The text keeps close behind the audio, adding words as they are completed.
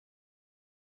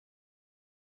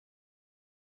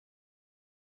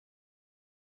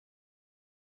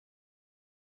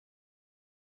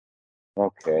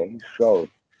Okay, so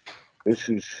this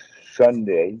is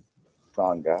Sunday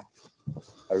Sangha.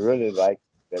 I really like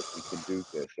that we can do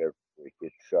this every week.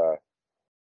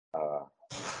 Uh,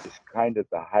 it's kind of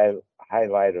the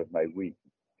highlight of my week,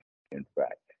 in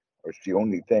fact, or it's the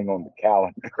only thing on the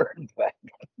calendar, in fact.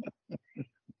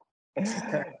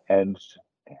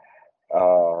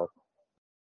 Uh,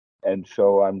 and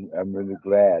so I'm really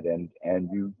glad. And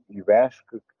you've asked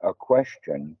a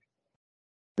question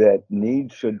that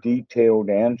needs a detailed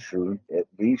answer, at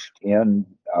least in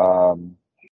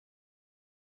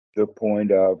the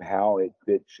point of how it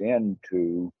fits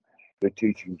into the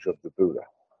teachings of the Buddha.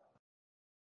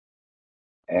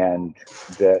 And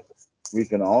that we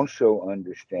can also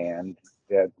understand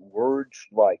that words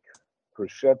like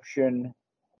perception,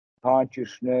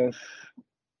 consciousness,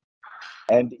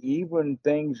 and even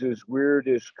things as weird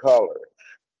as colors.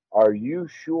 Are you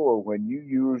sure when you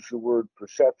use the word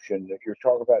perception that you're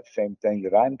talking about the same thing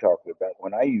that I'm talking about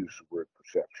when I use the word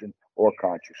perception or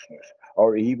consciousness?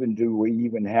 Or even do we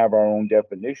even have our own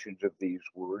definitions of these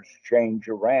words change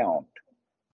around?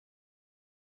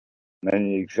 And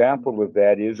an example of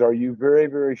that is, are you very,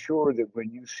 very sure that when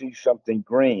you see something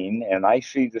green and I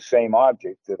see the same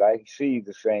object, that I see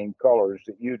the same colors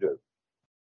that you do?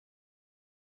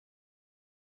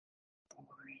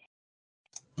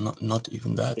 Not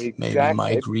even that. Maybe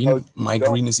Exactly, because you my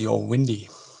don't. green is your windy.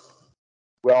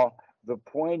 Well, the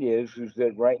point is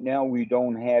that right now we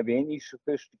don't have any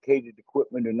sophisticated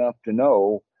equipment enough to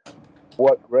know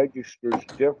what registers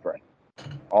different.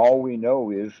 All we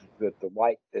know is that the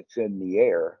light that's in the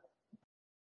air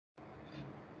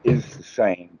is the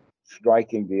same,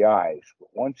 striking the eyes. But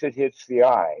once it hits the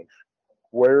eyes,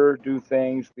 where do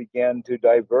things begin to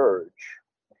diverge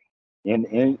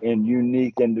in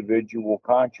unique individual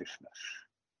consciousness?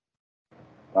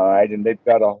 All right, and they've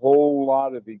got a whole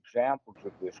lot of examples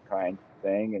of this kind of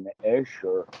thing, and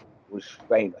Escher was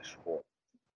famous for it.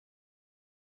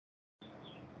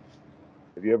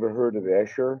 Have you ever heard of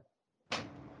Escher?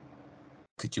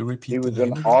 Could you He repeat the was an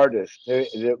name again? artist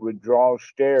that would draw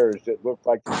stairs that looked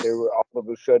like that they were all of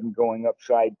a sudden going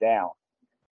upside down,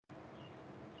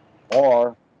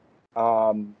 or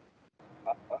um,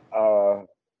 uh,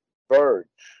 birds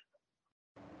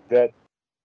that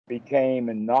became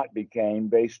and not became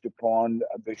based upon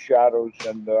the shadows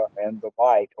and the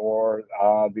light, or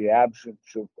the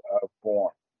absence of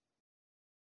form.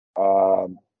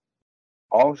 Um,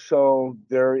 Also,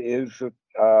 there is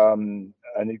an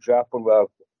example of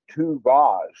two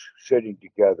Vas sitting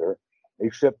together,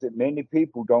 except that many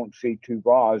people don't see two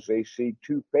Vas. They see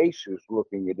two faces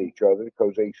looking at each other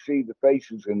because they see the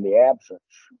faces in the absence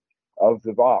of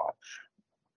the Vas.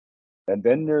 And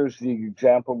then there's the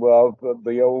example of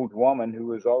the old woman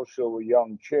who is also a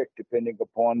young chick, depending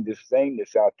upon this thing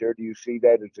that's out there. Do you see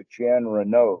that as a chin or a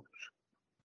nose?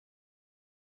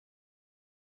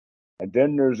 And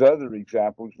then there's other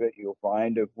examples that you'll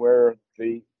find of where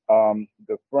the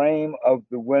frame of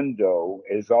the window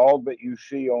is all that you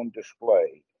see on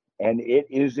display, and it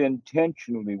is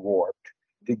intentionally warped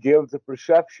to give the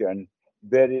perception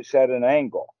that it's at an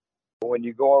angle. When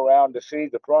you go around to see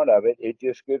the front of it, it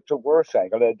just gets a worse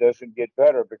angle. It doesn't get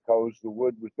better because the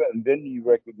wood was, and then you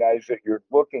recognize that you're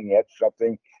looking at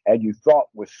something and you thought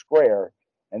was square,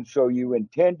 and so you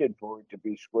intended for it to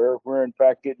be square, where in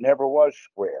fact it never was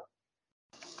square.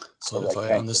 So As if I I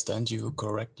can't. understand you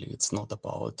correctly, it's not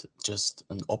about just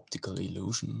an optical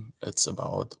illusion. It's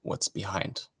about what's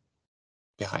behind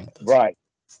this. Right.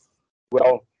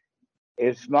 Well,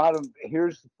 it's not.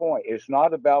 Here's the point. It's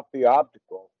not about the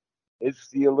optical. It's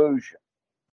the illusion.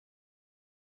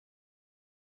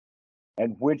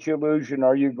 And which illusion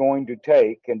are you going to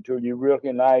take until you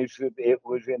recognize that it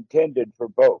was intended for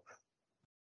both?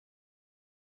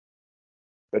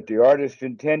 But the artist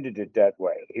intended it that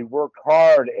way. He worked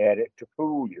hard at it to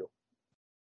fool you.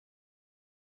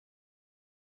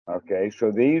 Okay,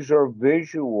 so these are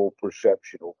visual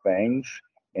perceptual things.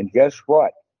 And guess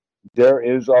what? There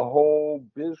is a whole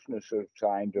business of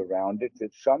science around it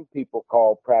that some people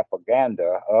call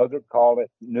propaganda, others call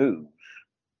it news,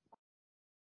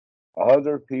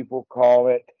 other people call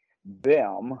it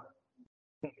them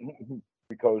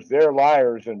because they're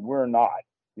liars and we're not.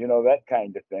 You know, that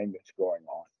kind of thing that's going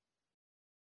on.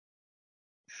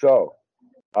 So,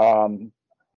 um,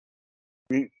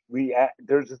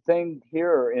 there's a thing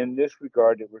here in this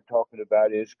regard that we're talking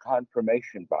about is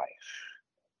confirmation bias,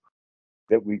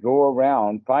 that we go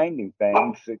around finding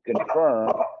things that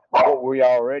confirm what we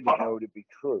already know to be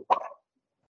true,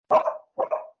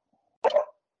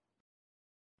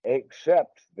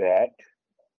 except that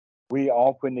we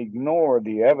often ignore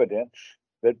the evidence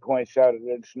that points out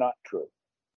that it's not true.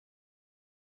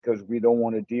 because we don't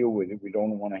want to deal with it. We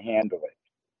don't want to handle it.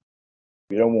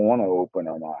 We don't want to open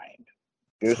our mind.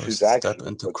 This is First step actually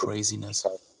into what the craziness.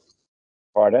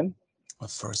 pardon? A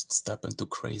first step into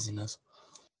craziness.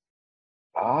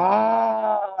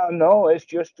 No, it's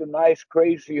just a nice,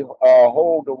 crazy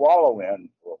hole to wallow in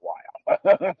for a while.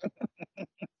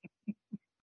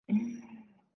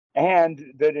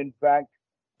 And that, in fact,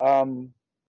 um,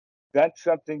 that's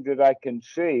something that I can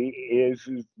see is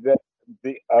that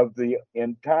the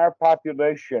entire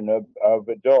population of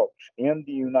adults in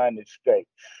the United States,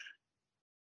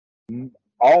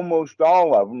 almost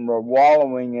all of them are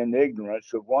wallowing in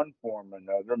ignorance of one form or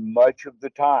another much of the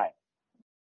time.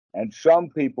 And some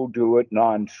people do it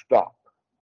nonstop.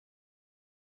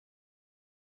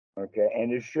 Okay.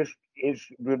 And it's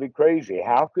really crazy.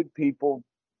 How could people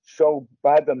so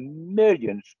by the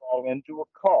millions fall into a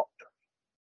cult?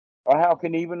 Or how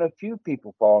can even a few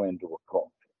people fall into a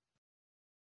cult?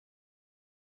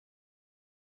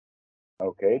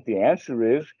 Okay, the answer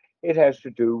is it has to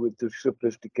do with the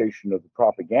sophistication of the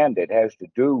propaganda. It has to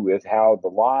do with how the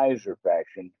lies are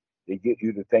fashioned to get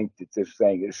you to think that this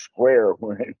thing is square,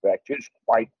 when in fact it's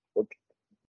quite crooked.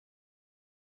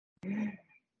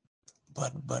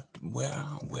 But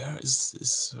where is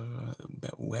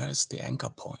the anchor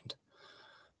point?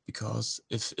 Because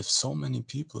if so many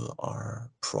people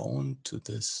are prone to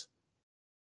this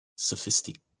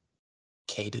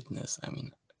sophisticatedness, I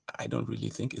mean, I don't really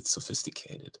think it's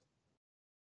sophisticated,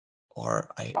 or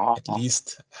I Uh, at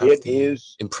least have it the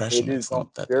is impression it is it's on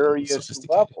not that various sophisticated.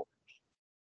 levels.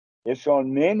 It's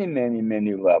on many, many,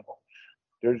 many levels.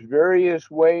 There's various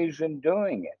ways in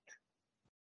doing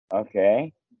it.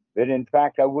 Okay. But in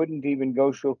fact, I wouldn't even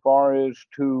go so far as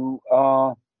to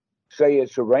say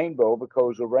it's a rainbow,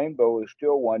 because a rainbow is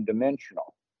still one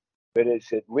dimensional, but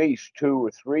it's at least 2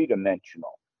 or 3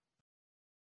 dimensional.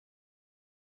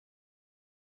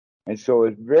 And so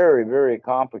it's very, very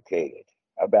complicated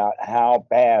about how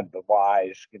bad the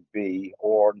lies can be,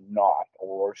 or not,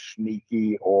 or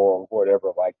sneaky, or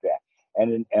whatever like that.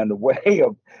 And the way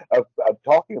of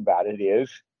talking about it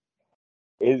is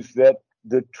that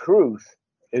the truth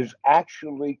is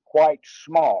actually quite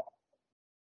small.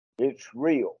 It's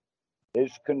real.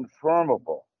 It's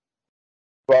confirmable.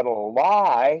 But a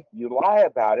lie, you lie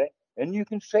about it, and you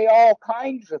can say all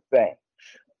kinds of things.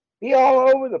 Be all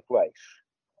over the place.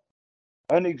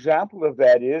 An example of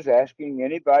that is asking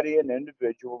anybody, an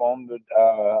individual on the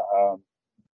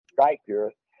Skype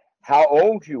here, how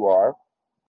old you are,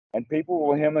 and people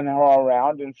will hem and haw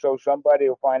around, and so somebody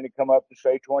will finally come up and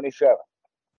say 27.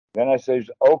 Then I says,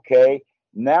 okay,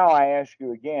 now I ask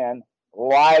you again,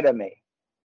 lie to me.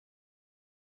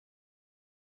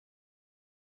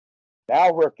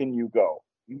 Now where can you go?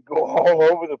 You can go all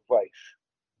over the place.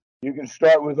 You can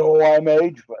start with, oh, I'm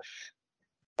ageless.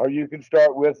 Or you can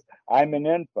start with, I'm an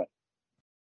infant.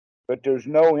 But there's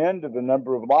no end to the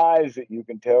number of lies that you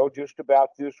can tell just about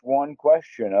this one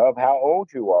question of how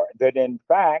old you are. That in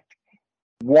fact,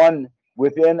 one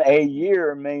within a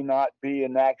year may not be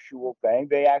an actual thing.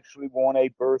 They actually want a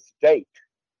birth date.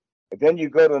 But then you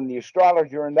go to the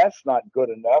astrologer, and that's not good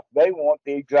enough. They want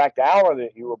the exact hour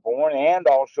that you were born and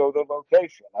also the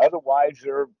location. Otherwise,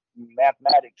 their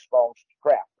mathematics falls to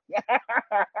crap.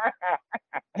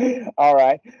 All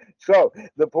right. So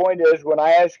the point is, when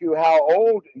I ask you how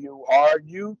old you are,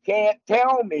 you can't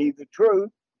tell me the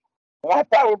truth. Well, I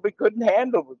probably couldn't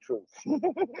handle the truth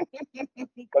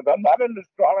because I'm not an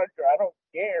astrologer. I don't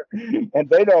care, and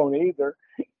they don't either.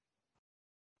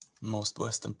 Most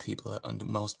Western people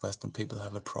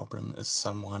have a problem if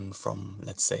someone from,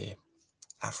 let's say,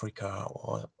 Africa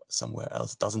or somewhere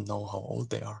else doesn't know how old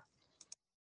they are.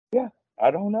 Yeah, I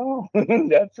don't know.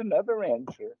 That's another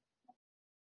answer.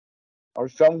 Or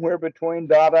somewhere between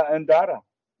data and data.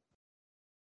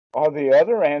 Or the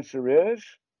other answer is,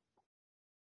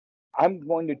 I'm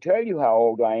going to tell you how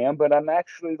old I am, but I'm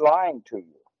actually lying to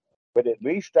you. But at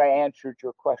least I answered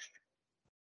your question.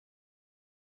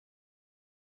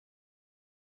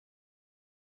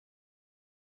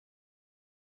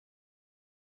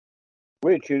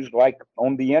 Which is like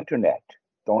on the internet.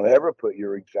 Don't ever put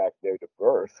your exact date of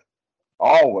birth.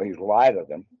 Always lie to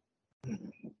them.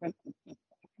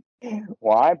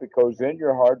 Why? Because then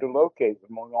you're hard to locate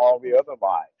among all the other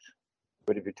lies.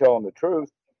 But if you tell them the truth,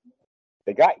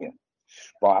 they got you.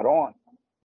 Spot on.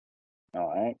 All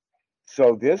right.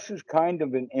 So this is kind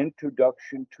of an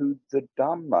introduction to the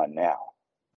Dhamma now.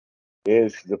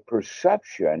 Is the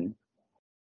perception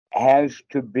has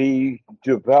to be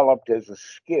developed as a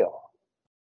skill.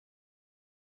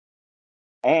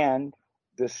 And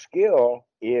the skill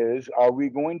is, are we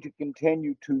going to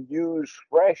continue to use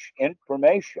fresh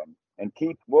information and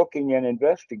keep looking and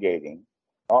investigating?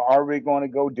 Or are we going to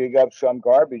go dig up some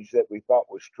garbage that we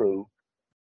thought was true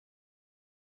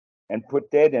and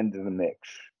put that into the mix?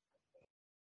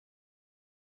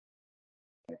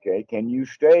 Okay, can you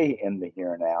stay in the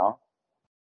here now?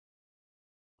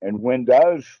 And when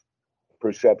does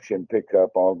perception pick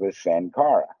up all this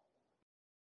sankara?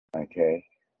 Okay,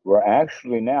 we're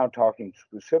actually now talking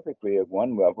specifically at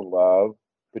one level of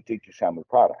paticca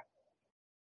samuppada,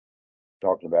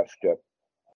 talking about step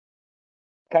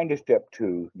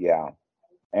 2, yeah,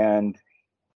 and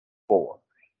 4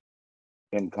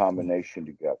 in combination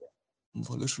together.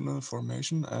 Volitional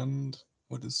formation and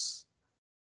what is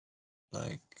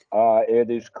like? It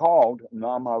is called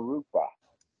nama rupa,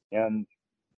 and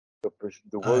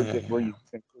the word Yeah, that yeah, we're yeah.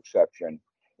 using, perception,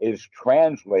 is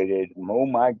translated. Oh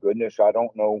my goodness, I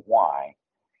don't know why.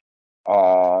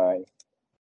 Uh,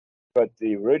 but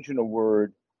the original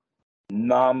word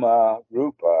nama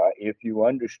rupa, if you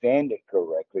understand it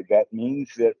correctly, that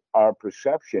means that our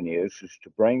perception is to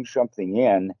bring something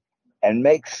in and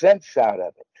make sense out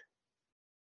of it.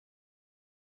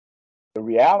 The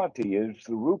reality is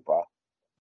the rupa,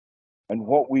 and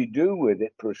what we do with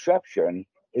it, perception,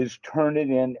 is turn it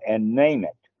in and name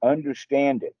it,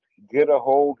 understand it, get a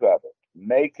hold of it,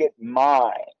 make it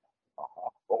mine.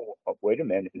 Oh, wait a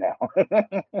minute now.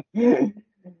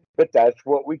 But that's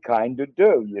what we kind of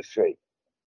do, you see.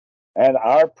 And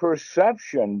our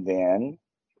perception then,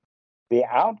 the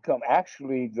outcome,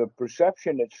 actually, the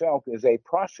perception itself is a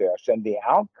process, and the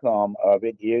outcome of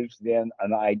it is then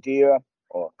an idea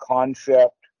or a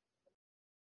concept.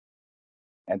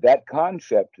 And that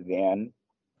concept then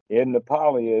in the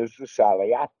Pali is the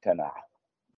Salayatana.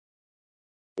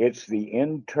 It's the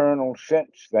internal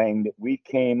sense thing that we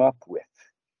came up with.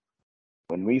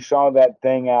 When we saw that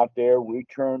thing out there, we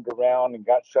turned around and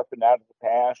got something out of the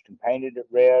past and painted it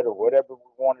red or whatever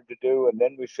we wanted to do. And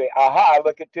then we say, aha,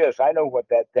 look at this. I know what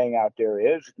that thing out there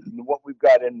is. What we've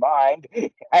got in mind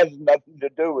has nothing to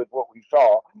do with what we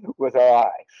saw with our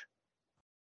eyes.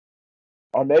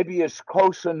 Or maybe it's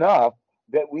close enough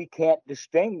that we can't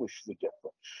distinguish the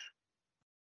difference.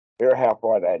 Hear how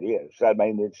far that is. I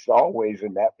mean, it's always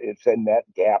it's in that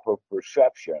gap of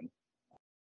perception.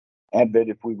 And that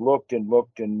if we looked and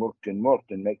looked and looked and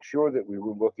looked and make sure that we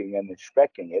were looking and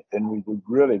inspecting it, then we would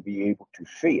really be able to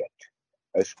see it,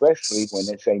 especially when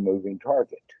it's a moving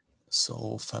target.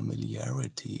 So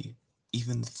familiarity,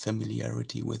 even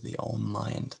familiarity with the own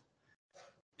mind,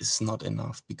 is not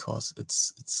enough because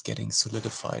it's getting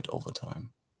solidified over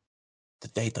time. The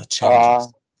data Uh,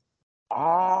 changes.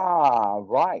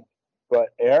 right. But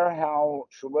ere how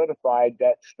solidified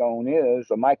that stone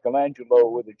is, a Michelangelo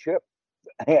with a chip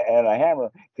and a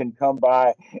hammer can come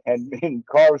by and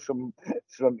carve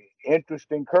some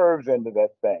interesting curves into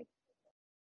that thing,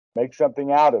 make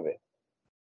something out of it.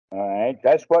 All right,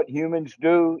 that's what humans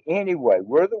do anyway.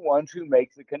 We're the ones who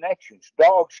make the connections.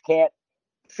 Dogs can't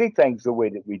see things the way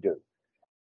that we do,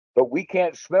 but we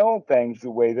can't smell things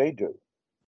the way they do.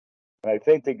 And I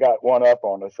think they got one up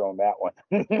on us on that one.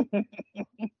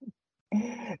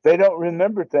 They don't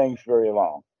remember things very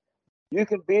long. You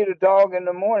can beat a dog in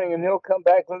the morning and he'll come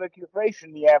back and lick your face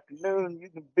in the afternoon. You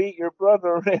can beat your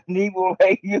brother and he will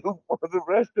hate you for the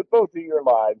rest of both of your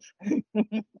lives.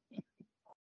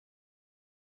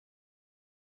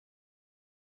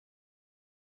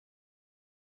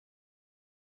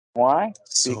 Why?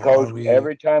 So are Because we?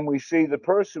 every time we see the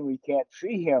person, we can't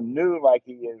see him new like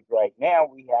he is right now.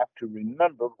 We have to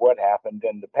remember what happened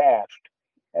in the past.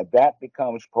 And that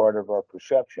becomes part of our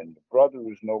perception. The brother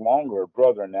is no longer a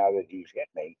brother now that he's hit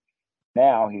me.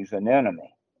 Now he's an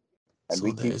enemy. And So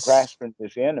we there keep is. grasping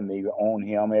this enemy on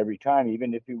him every time.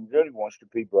 Even if he really wants to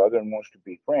be brother and wants to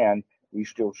be friend, we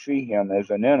still see him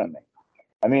as an enemy.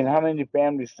 I mean, how many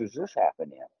families does this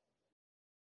happen in?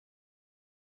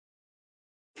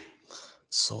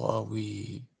 So are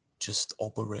we just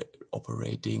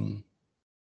operating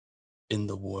in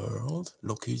the world,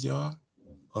 Lokija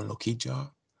or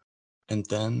Lokija, and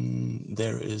then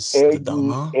there is the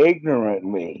Dhamma.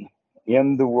 Ignorantly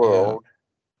in the Yeah, world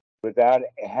without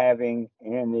having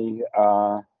any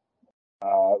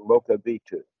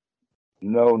lokavitu,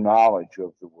 no knowledge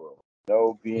of the world,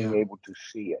 no being yeah. able to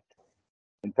see it.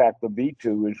 In fact, the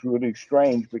V2 is really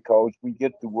strange because we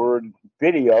get the word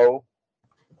video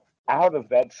out of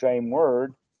that same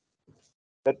word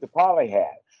that the Pali has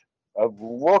of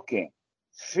looking,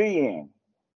 seeing,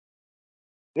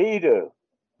 vidu.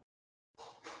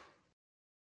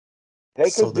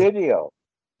 Take a So that video.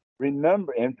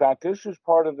 Remember, in fact, this is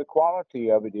part of the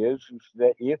quality of it is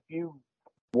that if you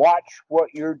Watch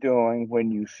what you're doing. When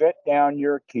you set down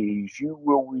your keys, you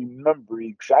will remember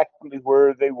exactly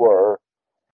where they were,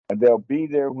 and they'll be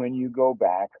there when you go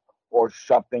back, or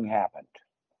something happened.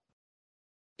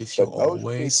 If you But most people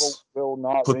always will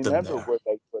not put them remember there. where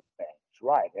they put things.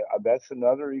 Right. That's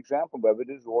another example of it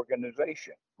is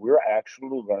organization. We're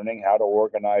actually learning how to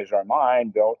organize our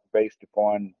mind based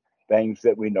upon things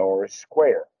that we know are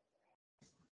square,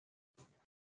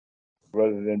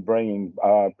 rather than bringing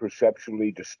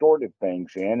perceptually distorted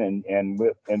things in and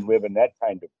live in that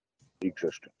kind of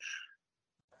existence.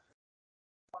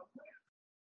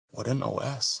 What an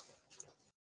OS,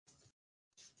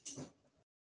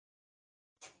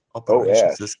 Oh, operation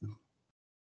yes. system.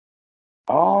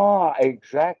 Ah,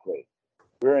 exactly.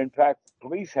 Where in fact, the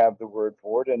police have the word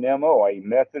for it, an MO, a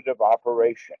method of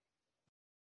operation.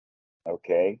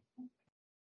 Okay.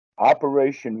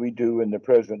 Operation we do in the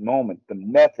present moment. The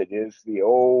method is the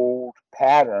old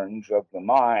patterns of the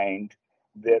mind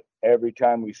that every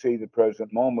time we see the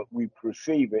present moment, we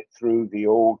perceive it through the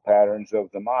old patterns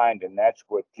of the mind. And that's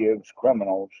what gives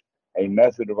criminals a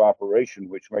method of operation,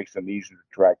 which makes them easy to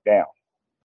track down.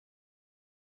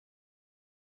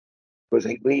 Because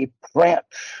they leave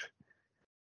prints,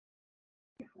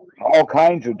 all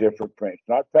kinds of different prints,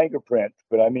 not fingerprints,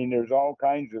 but I mean, there's all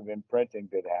kinds of imprinting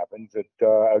that happens at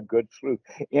a good sleuth.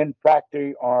 In fact,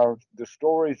 they are the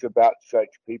stories about such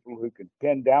people who can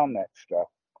pin down that stuff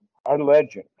are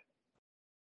legend.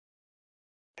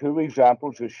 Two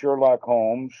examples is Sherlock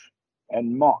Holmes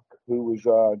and Monk, who was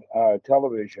a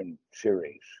television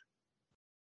series.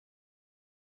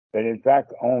 And in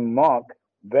fact, on Monk,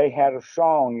 they had a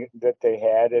song that they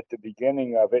had at the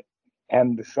beginning of it,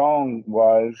 and the song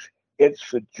was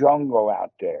 "It's a Jungle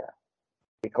Out There,"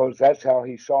 because that's how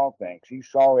he saw things. He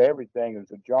saw everything as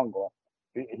a jungle.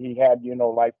 He had,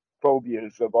 like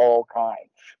phobias of all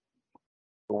kinds.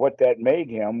 But what that made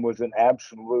him was an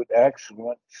absolute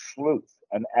excellent sleuth,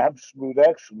 an absolute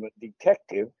excellent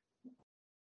detective.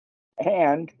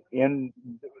 And in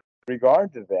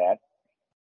regard to that,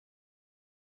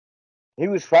 he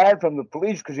was fired from the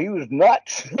police because he was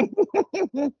nuts.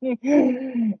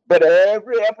 But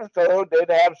every episode, they'd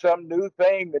have some new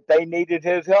thing that they needed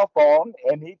his help on,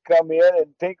 and he'd come in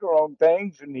and tinker on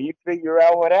things, and he'd figure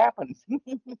out what happens.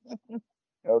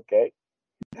 Okay.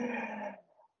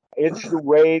 It's the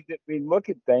way that we look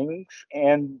at things,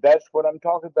 and that's what I'm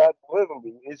talking about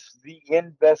literally. It's the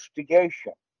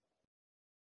investigation.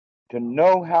 To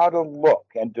know how to look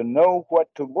and to know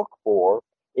what to look for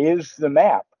is the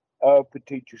map of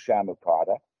Paticca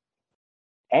Samuppada.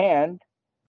 And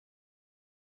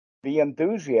the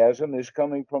enthusiasm is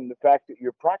coming from the fact that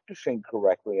you're practicing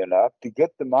correctly enough to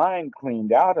get the mind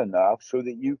cleaned out enough so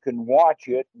that you can watch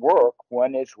it work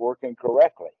when it's working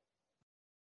correctly.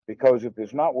 Because if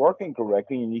it's not working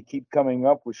correctly and you keep coming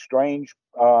up with strange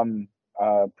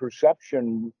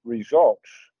perception results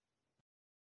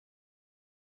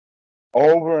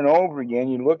over and over again,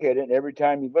 you look at it, and every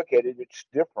time you look at it, it's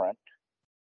different,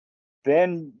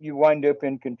 then you wind up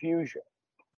in confusion.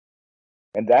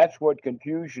 And that's what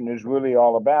confusion is really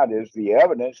all about, is the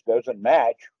evidence doesn't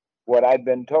match what I've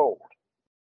been told.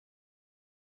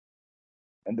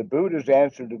 And the Buddha's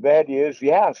answer to that is,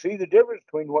 yeah, see the difference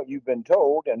between what you've been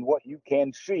told and what you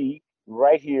can see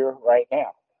right here, right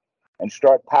now, and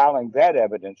start piling that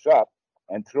evidence up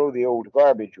and throw the old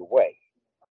garbage away.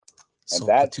 And So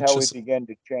that's how we Paticca's begin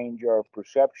to change our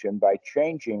perception, by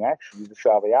changing actually the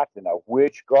Salayatana.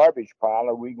 Which garbage pile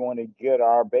are we going to get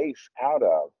our base out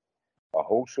of? A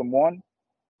wholesome one?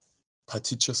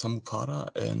 Paticca Samuppada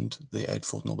and the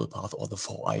Eightfold Noble Path are the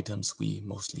four items we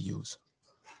mostly use.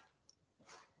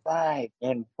 Right.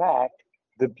 In fact,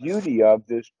 the beauty of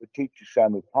this Paticca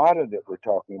Samuppada that we're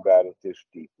talking about at this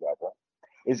deep level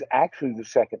is actually the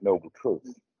second noble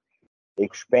truth,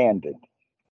 expanded.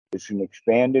 It's an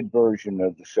expanded version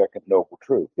of the second noble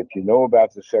truth. If you know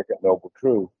about the second noble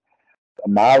truth,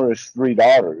 Mara's three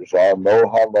daughters are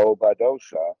Moha, Lobha,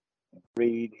 Dosa,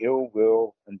 greed, ill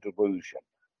will, and delusion.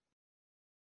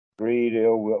 Greed,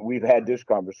 ill will. We've had this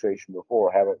conversation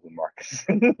before, haven't we, Marcus?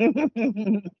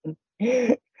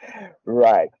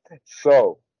 Right.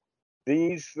 So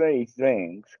these three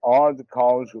things are the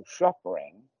cause of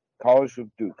suffering, cause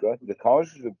of dukkha, the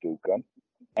causes of dukkha,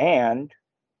 and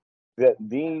that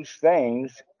these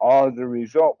things are the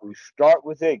result. We start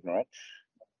with ignorance,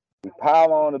 we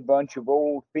pile on a bunch of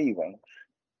old feelings,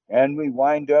 and we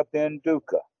wind up in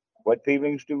dukkha. What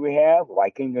feelings do we have?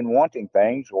 Liking and wanting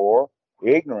things, or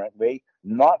ignorantly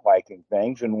not liking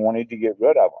things and wanting to get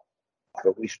rid of them.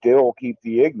 But we still keep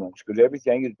the ignorance because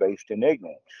everything is based in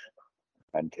ignorance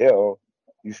until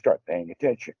you start paying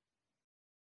attention.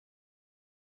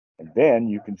 And then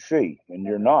you can see, and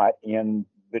you're not in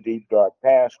the deep dark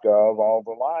past of all the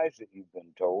lies that you've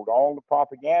been told, all the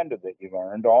propaganda that you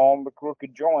learned, all the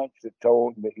crooked joints that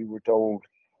you were told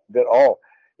that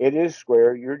it is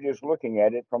square. You're just looking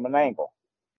at it from an angle.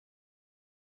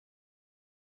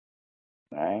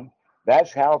 Right?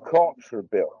 That's how cults are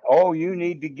built. Oh, you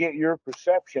need to get your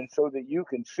perception so that you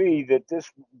can see that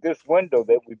this window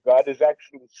that we've got is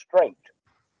actually straight.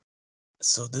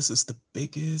 So this is the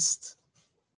biggest,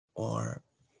 or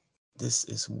this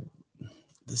is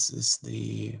this is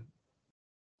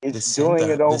It's doing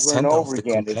it the over and center of over the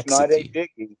again. It's not a complexity.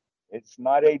 biggie. It's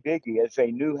not a biggie. It's a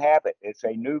new habit. It's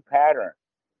a new pattern.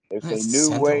 It's a It's the new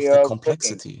center way of the of looking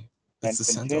complexity. It's and the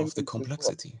center of continues the to look.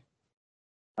 complexity.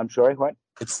 I'm sorry, what?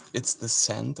 It's the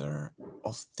center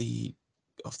of the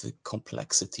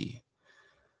complexity,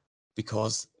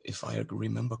 because if I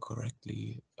remember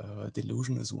correctly,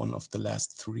 delusion is one of the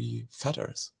last three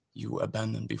fetters you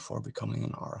abandon before becoming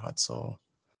an arhat. So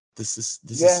this is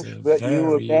Yes, a but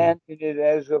you very abandon it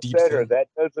as a deep fetter. thing. That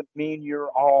doesn't mean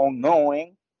you're all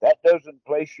knowing. That doesn't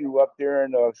place you up there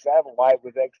in a satellite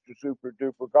with extra super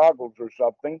duper goggles or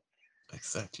something.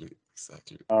 Exactly,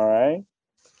 exactly. All right.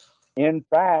 In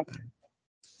fact,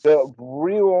 the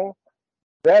real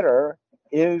better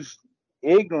is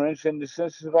ignorance in the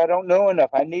sense of I don't know enough.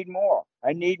 I need more.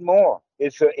 I need more.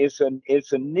 It's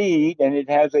a need, and it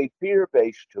has a fear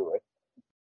base to it.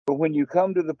 But when you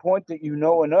come to the point that you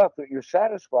know enough that you're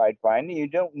satisfied finally, you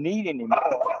don't need any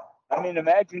more. I mean,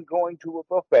 imagine going to a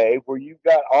buffet where you've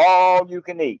got all you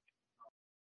can eat.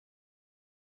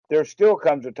 There still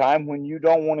comes a time when you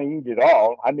don't want to eat it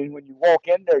all. I mean, when you walk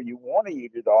in there, you want to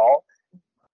eat it all.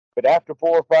 But after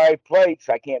 4 or 5 plates,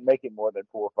 I can't make it more than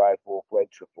 4 or 5 full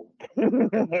plates of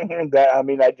food. I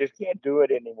mean, I just can't do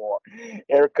it anymore.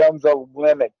 There comes a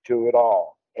limit to it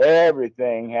all.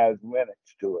 Everything has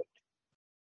limits to it.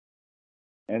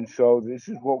 And so this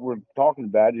is what we're talking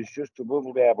about is just a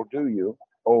little dab will do you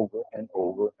over and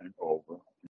over and over and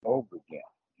over again.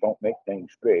 Don't make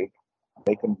things big,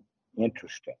 make them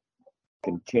interesting,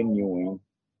 continuing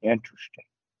interesting.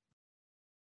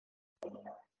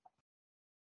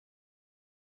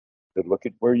 So look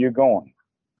at where you're going.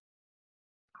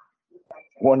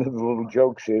 One of the little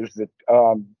jokes is that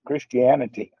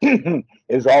Christianity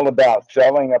is all about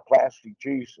selling a plastic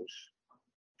Jesus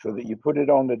so that you put it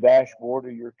on the dashboard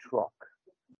of your truck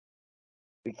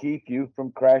to keep you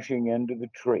from crashing into the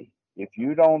tree. If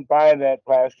you don't buy that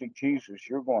plastic Jesus,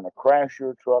 you're going to crash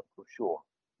your truck for sure.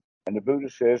 And the Buddha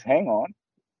says, hang on,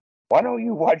 why don't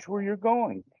you watch where you're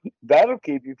going? That'll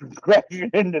keep you from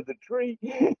crashing into the tree.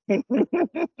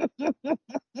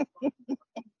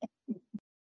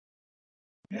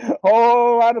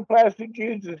 Whole lot of plastic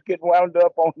Jesus get wound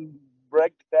up on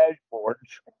wrecked dashboards.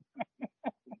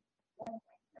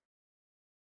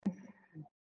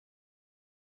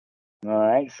 All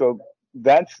right, so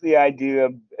that's the idea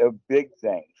of big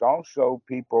things. Also,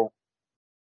 people,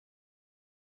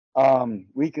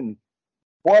 we can.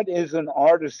 What is an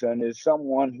artisan? Is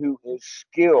someone who is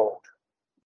skilled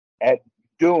at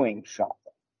doing something.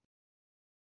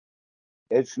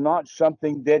 It's not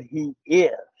something that he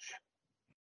is,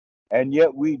 and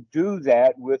yet we do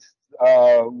that with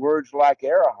words like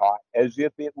arahat, as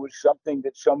if it was something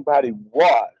that somebody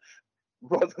was,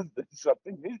 rather than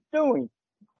something he's doing.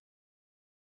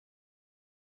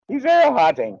 He's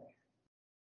arahating.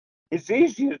 It's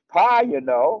easy as pie, you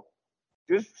know.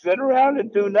 Just sit around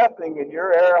and do nothing, and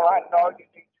you're arahating all you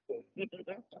need to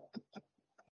do.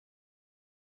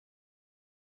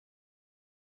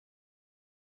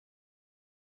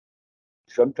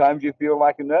 Sometimes you feel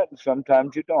like a nut, and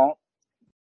sometimes you don't.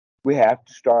 We have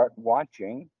to start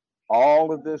watching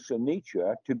all of this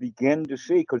anicca to begin to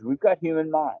see, because we've got human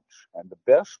minds. And the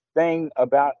best thing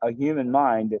about a human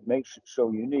mind that makes it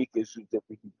so unique is that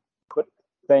we can put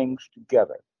things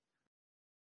together.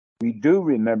 We do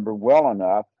remember well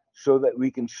enough so that we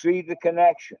can see the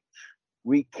connections.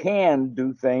 We can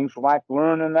do things like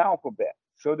learn an alphabet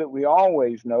so that we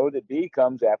always know that D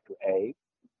comes after A.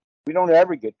 We don't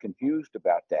ever get confused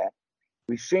about that.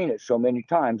 We've seen it so many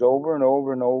times over and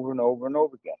over and over and over and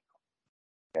over again.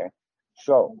 Okay.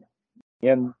 So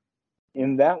in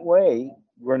in that way,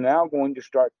 we're now going to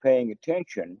start paying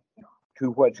attention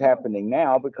to what's happening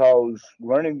now, because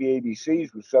learning the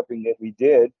ABCs was something that we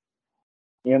did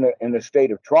in a state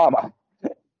of trauma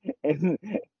in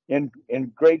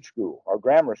in grade school or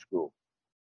grammar school.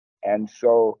 And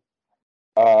so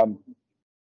um,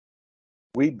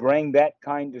 we bring that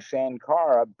kind of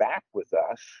sankara back with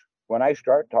us when I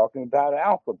start talking about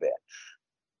alphabets,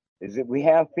 is that we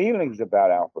have feelings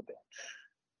about alphabets.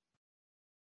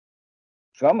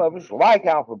 Some of us like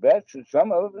alphabets and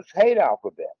some of us hate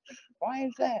alphabets. Why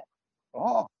is that?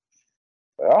 Oh,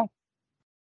 well,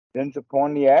 depends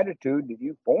upon the attitude that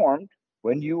you formed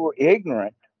when you were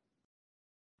ignorant.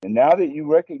 And now that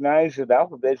you recognize that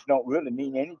alphabets don't really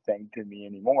mean anything to me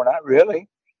anymore, not really,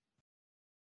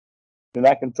 then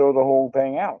I can throw the whole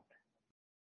thing out.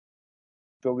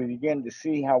 So we begin to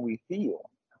see how we feel,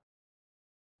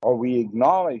 or we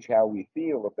acknowledge how we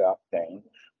feel about things.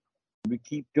 We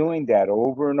keep doing that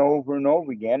over and over and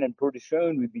over again, and pretty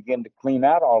soon we begin to clean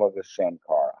out all of the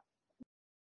sankara.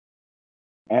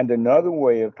 And another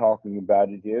way of talking about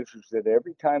it is that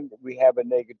every time that we have a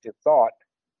negative thought,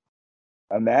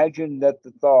 imagine that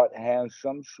the thought has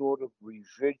some sort of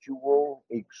residual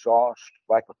exhaust,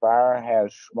 like a fire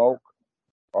has smoke,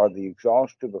 or the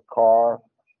exhaust of a car.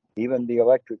 Even the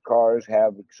electric cars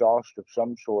have exhaust of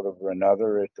some sort of or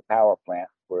another at the power plant,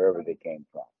 wherever they came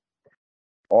from.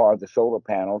 Or the solar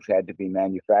panels had to be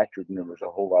manufactured and there was a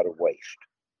whole lot of waste.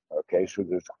 Okay, so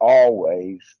there's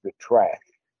always the trash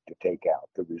to take out,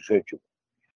 the residual.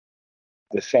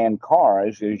 The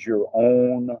sankaras is your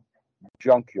own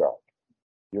junkyard,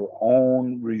 your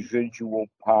own residual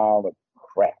pile of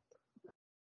crap.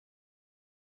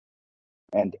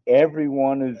 And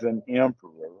everyone is an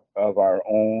emperor of our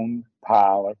own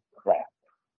pile of crap.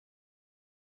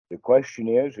 The question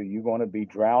is, are you going to be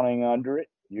drowning under it?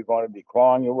 You're going to be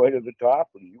clawing your way to the top,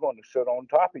 or are you going to sit on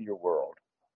top of your world?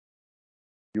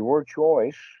 Your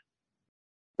choice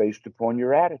based upon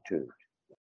your attitude.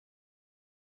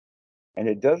 And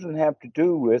it doesn't have to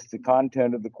do with the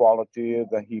content of the quality of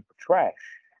the heap of trash.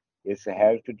 It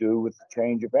has to do with the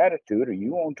change of attitude. Are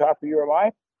you on top of your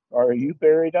life, or are you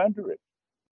buried under it?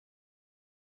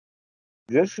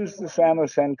 This is the Sama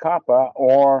Sankappa,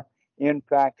 or in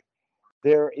fact,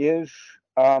 there is,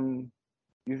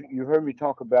 you heard me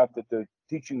talk about that the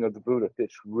teaching of the Buddha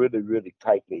fits really, really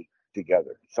tightly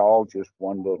together. It's all just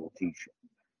one little teaching,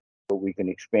 but we can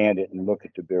expand it and look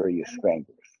at the various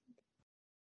fingers.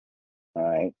 All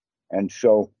right. And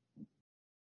so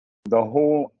the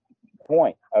whole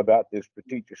point about this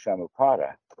Paticca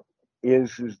Samuppada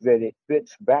is that it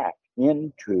fits back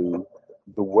into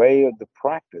the way of the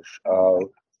practice of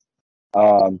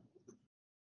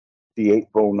the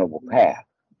Eightfold Noble Path,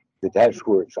 that's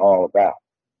where it's all about.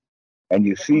 And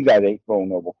you see that Eightfold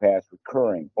Noble Path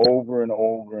recurring over and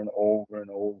over and over and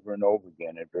over and over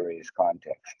again in various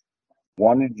contexts.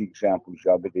 One of the examples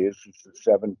of it is the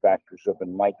 7 factors of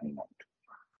enlightenment.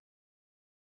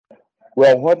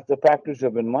 Well, what the factors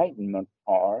of enlightenment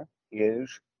are is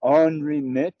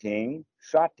unremitting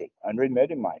sati,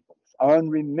 unremitting mindfulness,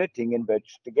 unremitting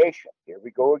investigation. Here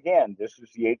we go again. This is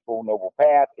the Eightfold Noble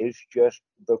Path. It's just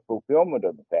the fulfillment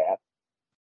of the path.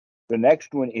 The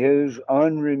next one is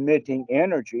unremitting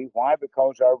energy. Why?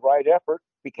 Because our right effort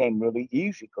became really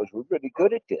easy because we're really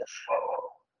good at this.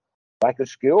 Like a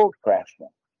skilled craftsman.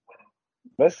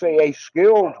 Let's say a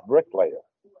skilled bricklayer.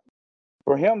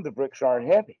 For him, the bricks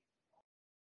aren't heavy.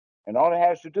 And all it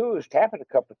has to do is tap it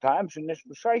a couple of times and it's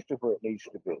precisely where it needs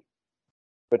to be.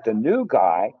 But the new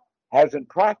guy hasn't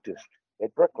practiced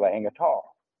at bricklaying at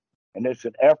all. And it's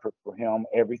an effort for him,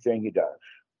 everything he does.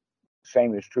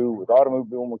 Same is true with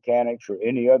automobile mechanics or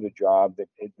any other job that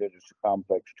is a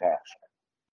complex task.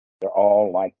 They're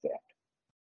all like that.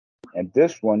 And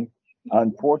this one,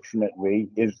 unfortunately,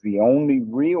 is the only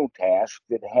real task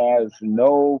that has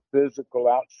no physical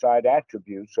outside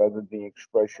attributes other than the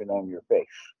expression on your face.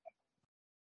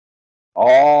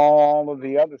 All of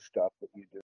the other stuff that you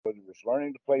do, whether it's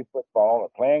learning to play football or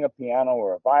playing a piano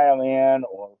or a violin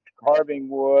or carving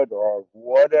wood or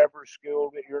whatever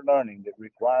skill that you're learning that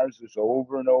requires this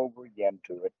over and over again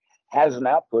to it, has an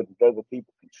output that other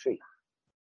people can see.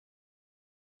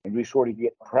 And we sort of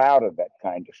get proud of that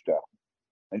kind of stuff.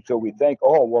 And so we think,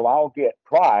 oh, well, I'll get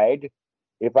pride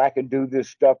if I can do this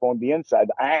stuff on the inside.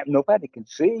 Nobody can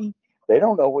see. They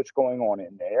don't know what's going on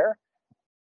in there.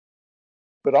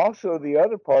 But also the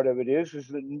other part of it is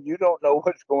that you don't know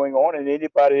what's going on in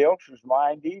anybody else's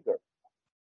mind either.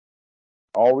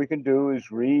 All we can do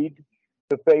is read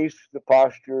the face, the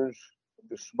postures,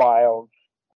 the smiles,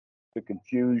 the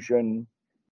confusion,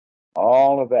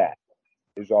 all of that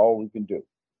is all we can do.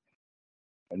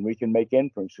 And we can make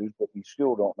inferences, but we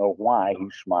still don't know why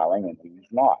he's smiling and he's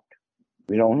not.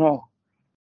 We don't know.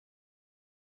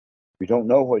 We don't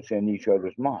know what's in each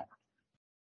other's mind,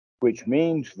 which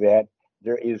means that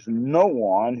there is no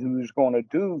one who's going to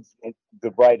do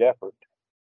the right effort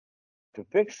to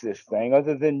fix this thing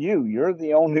other than you. You're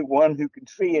the only one who can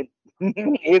see it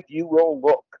if you will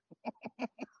look.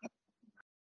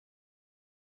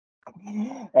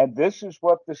 And this is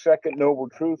what the second noble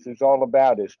truth is all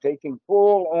about, is taking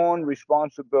full on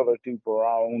responsibility for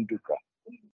our own dukkha.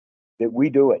 That we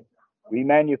do it. We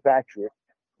manufacture it.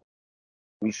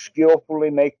 We skillfully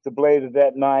make the blade of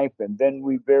that knife, and then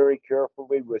we very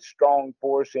carefully, with strong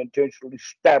force, intentionally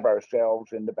stab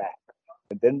ourselves in the back.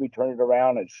 And then we turn it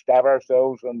around and stab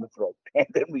ourselves in the throat. And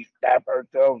then we stab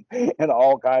ourselves in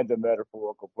all kinds of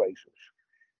metaphorical places.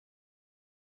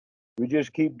 We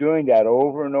just keep doing that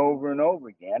over and over and over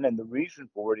again. And the reason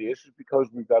for it is because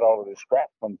we've got all of this crap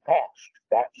from the past.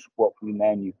 That's what we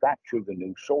manufacture the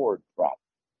new sword from.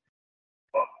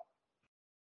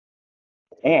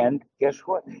 And guess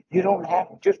what? You don't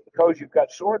have, just because you've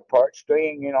got sword parts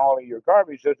staying in all of your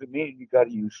garbage doesn't mean you've got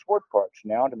to use sword parts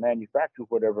now to manufacture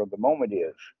whatever the moment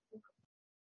is.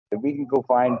 That we can go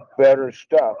find better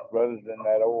stuff rather than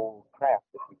that old crap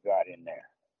that we got in there.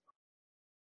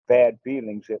 Bad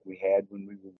feelings that we had when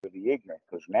we were really ignorant,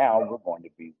 because now we're going to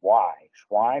be wise.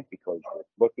 Why? Because we're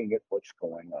looking at what's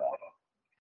going on.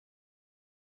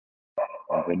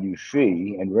 And when you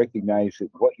see and recognize that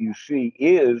what you see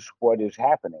is what is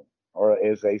happening, or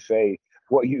as they say,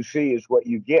 what you see is what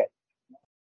you get.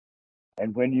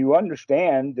 And when you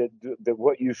understand that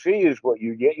what you see is what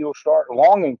you get, you'll start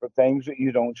longing for things that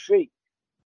you don't see.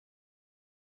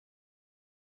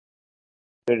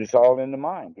 That it's all in the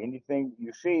mind. Anything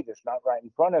you see that's not right in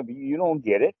front of you, you don't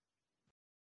get it.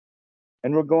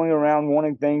 And we're going around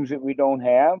wanting things that we don't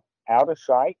have, out of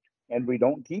sight, and we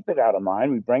don't keep it out of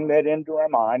mind. We bring that into our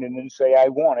mind and then say, I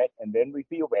want it, and then we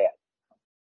feel bad.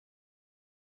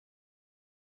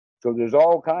 So there's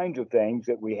all kinds of things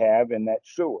that we have in that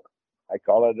sewer. I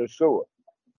call it a sewer.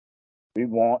 We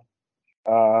want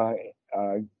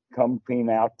come clean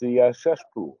out the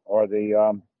cesspool, or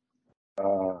the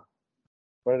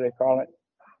what do they call it?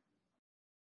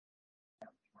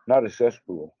 Not a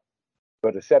cesspool,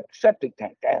 but a septic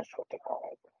tank. That's what they call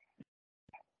it.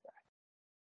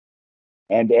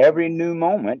 And every new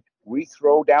moment, we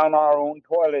throw down our own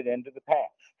toilet into the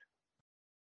past,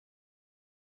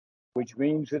 which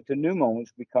means that the new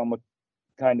moments become a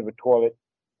kind of a toilet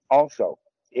also.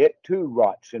 It too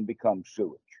rots and becomes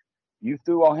sewage. You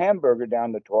threw a hamburger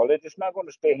down the toilet, it's not going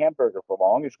to stay hamburger for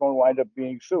long. It's going to wind up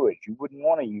being sewage. You wouldn't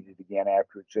want to eat it again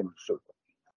after it's in the sewer.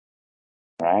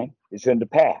 Right? It's in the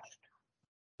past.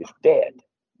 It's dead.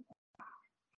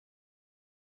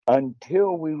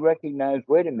 Until we recognize,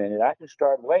 wait a minute, I can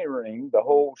start layering the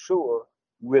whole sewer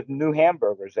with new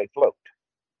hamburgers. They float.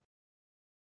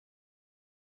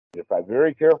 If I'm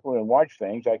very careful and watch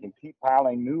things, I can keep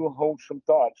piling new wholesome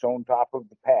thoughts on top of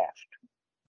the past.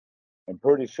 And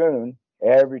pretty soon,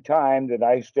 every time that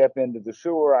I step into the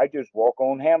sewer, I just walk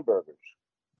on hamburgers.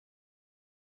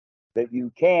 That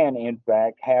you can, in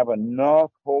fact, have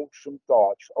enough wholesome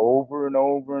thoughts over and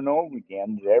over and over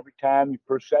again that every time your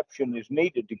perception is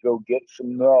needed to go get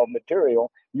some material,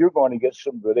 you're going to get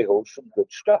some really wholesome, good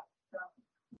stuff.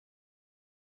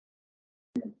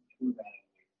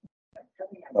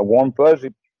 A warm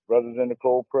fuzzy rather than a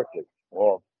cold prickly,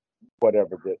 or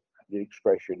whatever the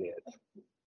expression is.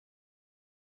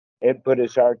 But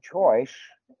it's our choice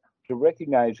to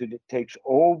recognize that it takes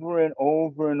over and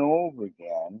over and over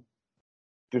again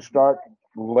to start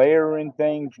layering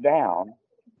things down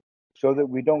so that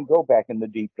we don't go back in the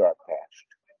deep dark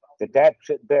past. That's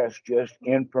at best just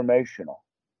informational,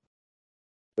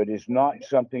 but it's not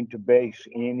something to base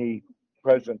any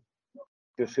present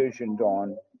decisions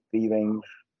on, feelings,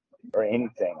 or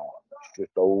anything on. It's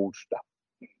just old stuff.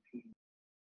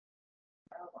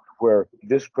 Where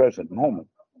this present moment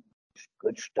is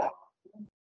good stuff.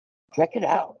 Check it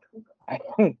out. I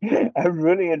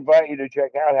really invite you to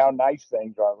check out how nice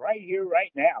things are right here,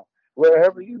 right now,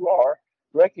 wherever you are.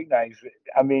 Recognize it.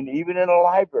 I mean, even in a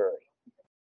library,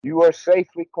 you are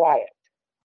safely quiet.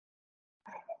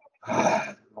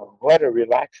 What a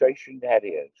relaxation that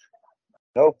is.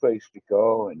 No place to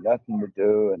go and nothing to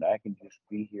do, and I can just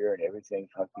be here and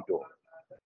everything's hunky dory.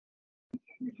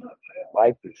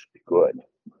 Life is good,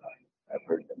 I've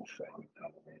heard them say.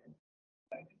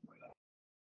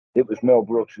 It was Mel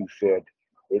Brooks who said,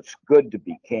 it's good to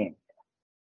be king.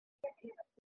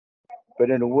 But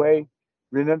in a way,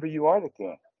 remember, you are the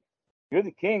king. You're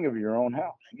the king of your own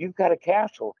house. You've got a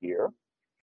castle here.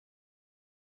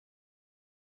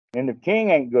 And if king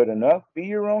ain't good enough, be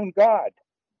your own god.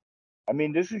 I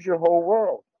mean, this is your whole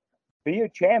world. Be a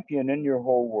champion in your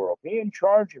whole world. Be in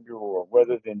charge of your world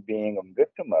rather than being a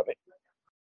victim of it.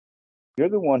 You're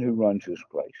the one who runs this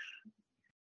place.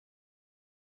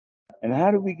 And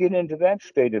how do we get into that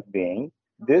state of being?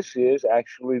 This is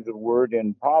actually the word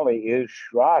in Pali is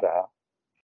Shraddha,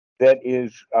 that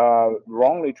is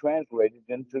wrongly translated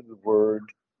into the word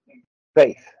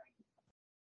faith.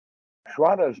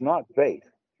 Shraddha is not faith.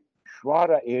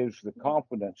 Shraddha is the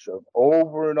confidence of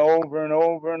over and over and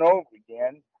over and over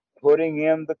again putting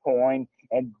in the coin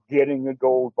and getting a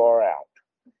gold bar out.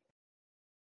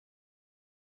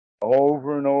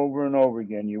 Over and over and over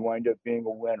again, you wind up being a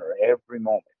winner every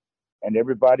moment. And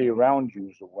everybody around you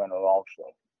is a winner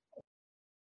also.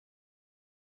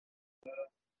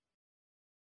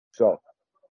 So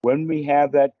when we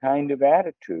have that kind of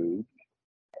attitude,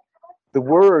 the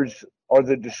words or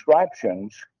the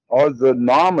descriptions or the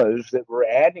namas that we're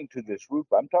adding to this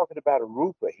rupa, I'm talking about a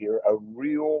rupa here, a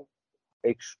real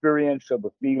experience of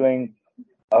a feeling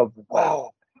of,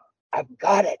 wow, I've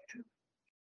got it.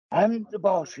 I'm the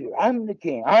boss here. I'm the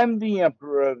king. I'm the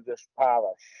emperor of this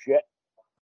palace. Shit.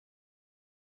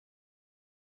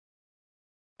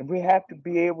 And we have to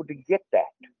be able to get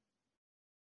that.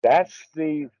 That's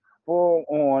the full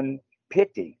on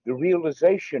pity. The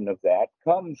realization of that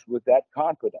comes with that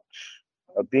confidence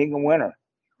of being a winner.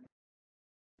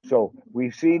 So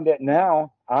we've seen that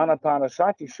now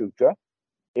Anapanasati Sutta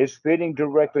is fitting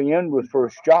directly in with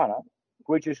first jhana,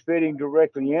 which is fitting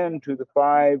directly into the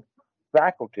five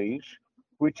faculties,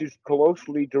 which is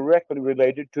closely directly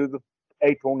related to the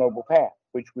Eightfold Noble Path,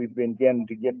 which we've been getting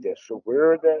to get this. So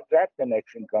where does that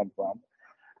connection come from?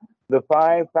 The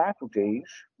five faculties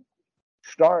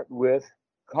start with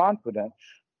confidence,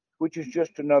 which is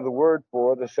just another word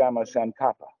for the Sama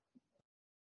Sankappa.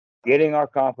 Getting our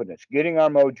confidence, getting our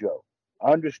mojo,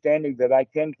 understanding that I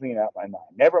can clean out my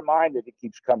mind. Never mind that it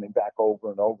keeps coming back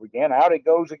over and over again. Out it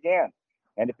goes again.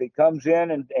 And if it comes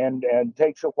in and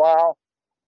takes a while,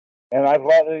 and I've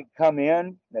let it come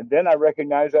in, and then I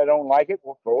recognize I don't like it,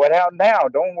 well, throw it out now.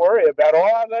 Don't worry about, oh,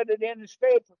 I let it in and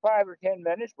stayed for 5 or 10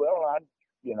 minutes. Well,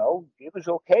 it was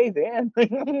okay then,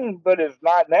 but it's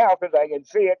not now because I can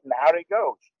see it, and out it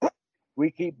goes.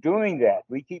 We keep doing that.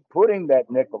 We keep putting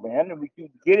that nickel in, and we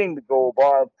keep getting the gold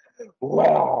bar.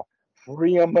 Wow,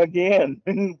 free them again,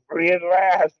 free at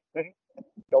last.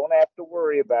 Don't have to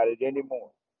worry about it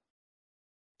anymore.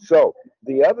 So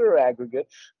the other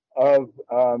aggregates of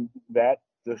that,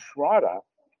 the Shraddha,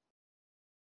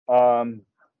 um,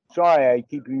 sorry, I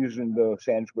keep using the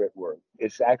Sanskrit word.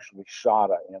 It's actually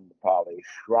Sada in the Pali.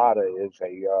 Shraddha is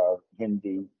a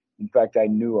Hindi. In fact, I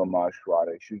knew a Ma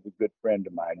Shraddha. She was a good friend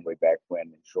of mine way back when,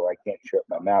 and so I can't shut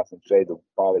my mouth and say the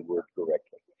Pali word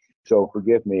correctly. So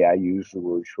forgive me, I use the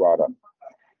word Shraddha.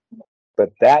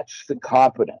 But that's the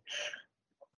confidence.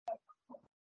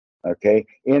 Okay.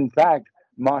 In fact,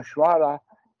 Ma Shraddha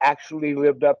actually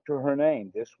lived up to her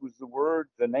name. This was the word,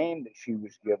 the name that she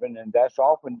was given, and that's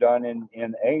often done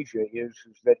in Asia is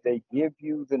that they give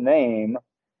you the name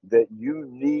that you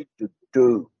need to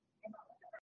do.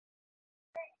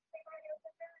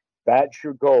 That's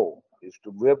your goal, is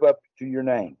to live up to your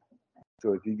name.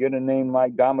 So if you get a name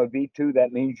like Dhamma V2,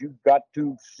 that means you've got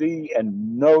to see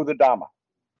and know the Dhamma.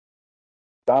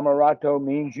 Dhammarato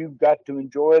means you've got to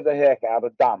enjoy the heck out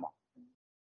of Dhamma.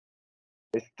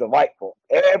 It's delightful.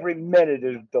 Every minute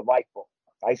is delightful.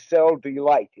 I sell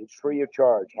delight. It's free of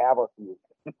charge. Have a few.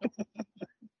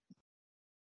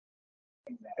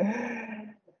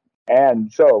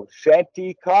 And so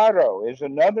Santikaro is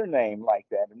another name like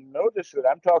that. And notice that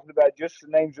I'm talking about just the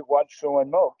names of what's so and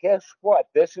mo. Guess what?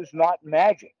 This is not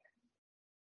magic.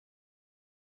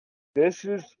 This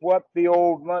is what the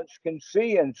old monks can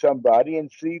see in somebody and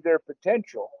see their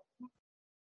potential.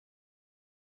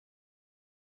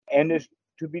 And is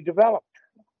to be developed.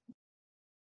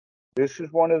 This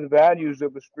is one of the values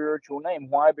of a spiritual name.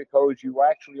 Why? Because you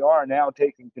actually are now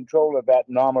taking control of that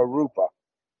nama rupa.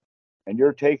 And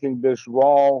you're taking this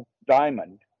raw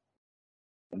diamond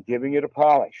and giving it a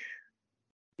polish,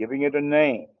 giving it a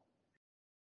name.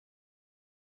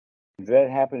 That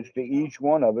happens to each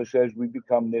one of us as we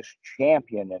become this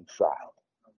champion inside.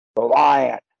 The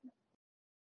lion.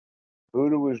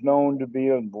 Buddha was known to be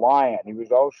a lion. He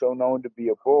was also known to be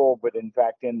a bull, but in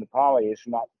fact, in the Pali, it's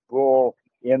not bull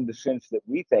in the sense that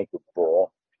we think of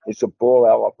bull. It's a bull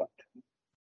elephant.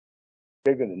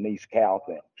 Bigger than these cow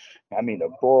things. I mean, a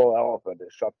bull elephant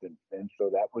is something. And so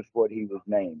that was what he was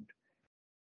named.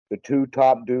 The two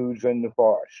top dudes in the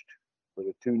forest were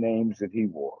the two names that he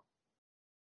wore.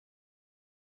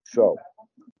 So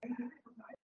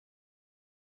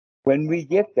when we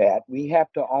get that, we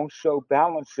have to also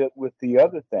balance it with the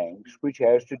other things, which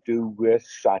has to do with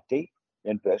sati,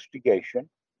 investigation,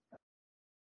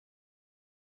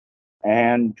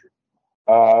 and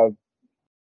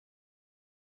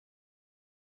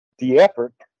the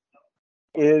effort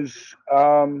is,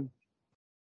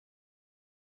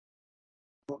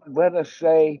 let us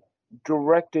say,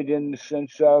 directed in the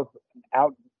sense of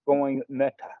outgoing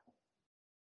metta.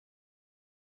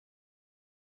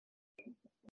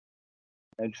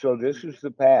 And so this is the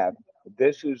path.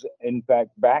 This is, in fact,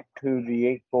 back to the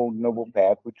Eightfold Noble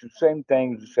Path, which is the same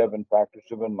thing as the seven factors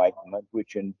of enlightenment,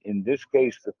 which in this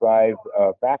case, the five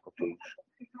faculties,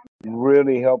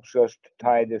 really helps us to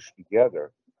tie this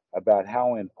together about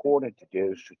how important it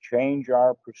is to change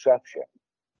our perception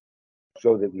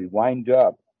so that we wind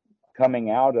up coming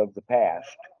out of the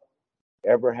past,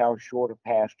 ever how short a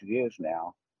past it is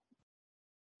now,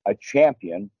 a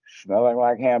champion smelling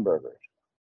like hamburgers,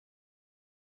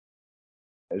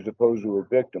 as opposed to a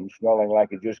victim smelling like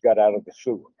it just got out of the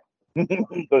sewer.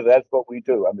 Because that's what we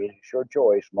do. I mean, it's your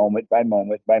choice, moment by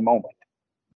moment by moment.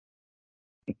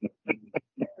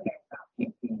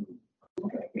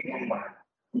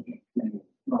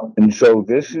 And so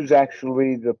this is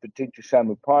actually the Paticca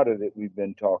Samuppada that we've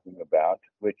been talking about,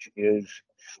 which is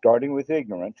starting with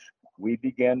ignorance. We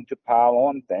begin to pile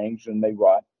on things and they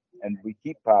rot, and we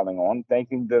keep piling on,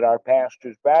 thinking that our past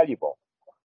is valuable.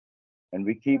 And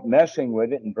we keep messing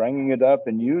with it and bringing it up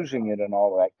and using it and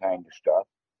all that kind of stuff,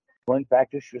 where in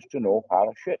fact it's just an old pile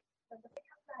of shit.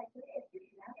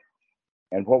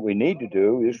 And what we need to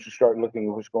do is to start looking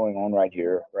at what's going on right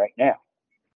here, right now.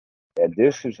 And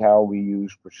this is how we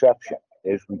use perception,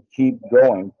 as we keep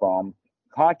going from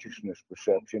consciousness,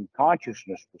 perception,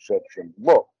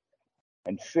 look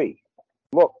and see,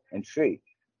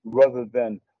 rather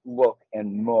than look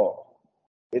and mull.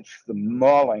 It's the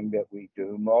mulling that we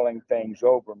do. Mulling things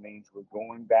over means we're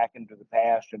going back into the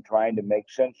past and trying to make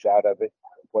sense out of it,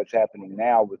 what's happening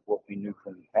now with what we knew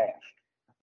from the past.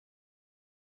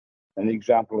 An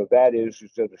example of that is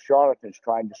that a charlatan's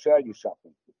trying to sell you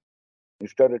something.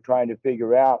 Instead of trying to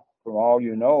figure out from all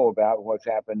you know about what's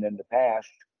happened in the past,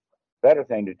 better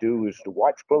thing to do is to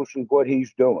watch closely what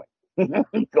he's doing.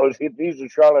 Because if he's a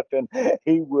charlatan,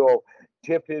 he will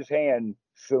tip his hand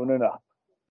soon enough.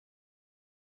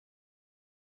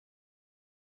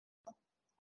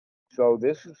 So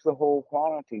this is the whole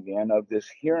quality then of this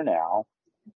here now.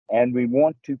 And we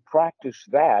want to practice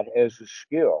that as a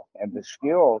skill. And the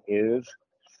skill is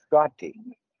sati.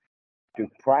 To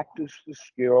practice the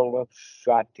skill of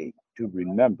sati, to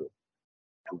remember,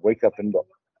 to wake up and look,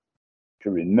 to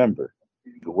remember,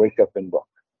 to wake up and look,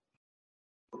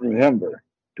 remember,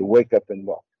 to wake up and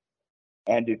look.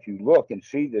 And if you look and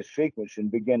see this sequence and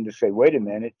begin to say, wait a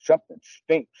minute, something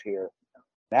stinks here.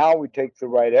 Now we take the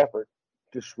right effort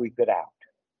to sweep it out.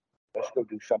 Let's go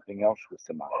do something else with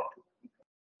the mind.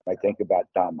 I think about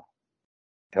Dhamma.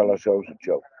 Tell ourselves a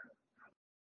joke.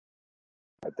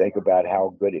 I think about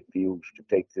how good it feels to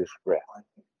take this breath.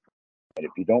 And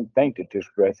if you don't think that this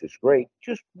breath is great,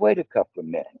 just wait a couple of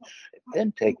minutes, and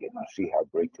then take it and see how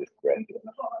great this breath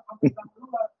is.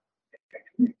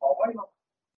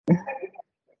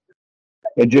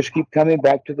 And just keep coming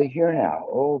back to the here now,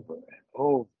 over and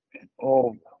over and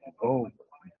over and over.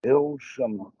 Build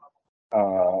some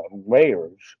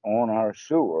layers on our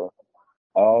sewer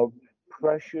of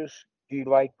precious,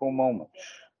 delightful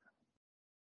moments.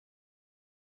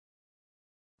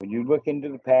 When you look into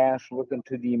the past, look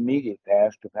into the immediate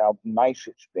past of how nice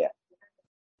it's been,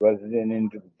 rather than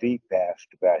into the deep past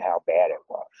about how bad it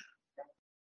was.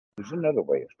 There's another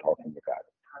way of talking about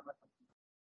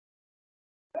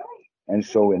it. And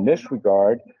so in this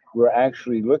regard, we're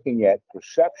actually looking at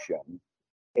perception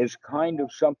as kind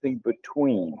of something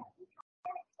between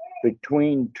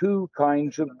two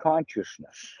kinds of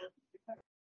consciousness.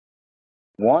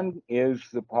 One is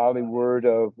the Pali word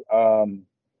of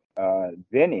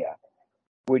Vinaya,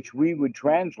 which we would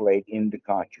translate into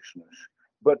consciousness.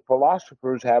 But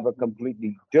philosophers have a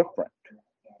completely different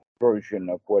version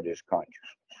of what is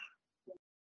consciousness.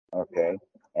 Okay,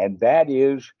 and that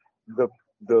is the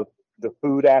the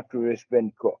food after it's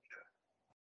been cooked.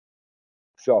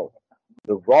 So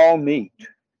the raw meat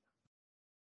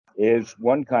is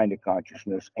one kind of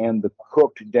consciousness, and the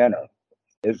cooked dinner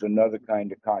is another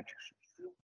kind of consciousness.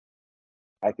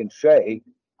 I can say,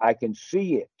 I can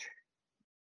see it.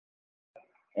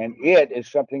 And it is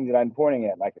something that I'm pointing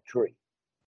at, like a tree.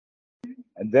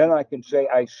 And then I can say,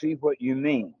 I see what you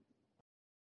mean.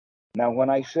 Now, when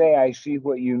I say I see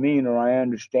what you mean, or I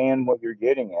understand what you're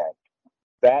getting at,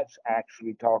 that's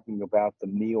actually talking about the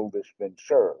meal that's been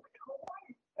served,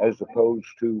 as opposed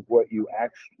to what you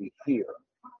actually hear,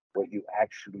 what you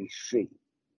actually see.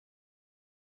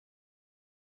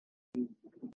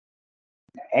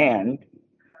 And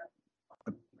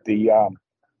the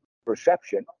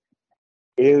perception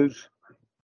is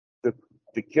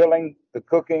the killing, the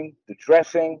cooking, the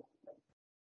dressing,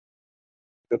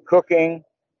 the cooking,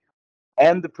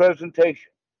 and the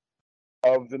presentation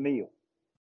of the meal.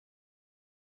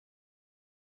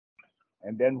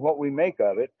 And then what we make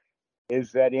of it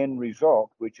is that end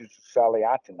result, which is the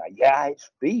Salayatana. Yeah, it's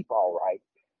beef, all right.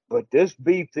 But this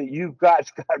beef that you've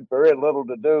got's got very little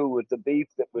to do with the beef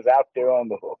that was out there on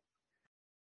the hook.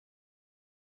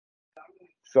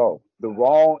 So the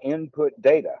raw input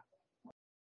data,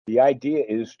 the idea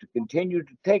is to continue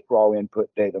to take raw input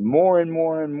data, more and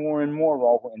more and more and more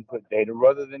raw input data,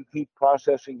 rather than keep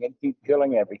processing and keep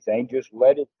killing everything. Just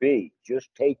let it be.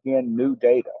 Just take in new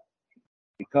data.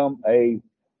 Become a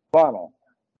funnel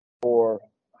for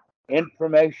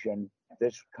information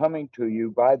that's coming to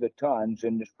you by the tons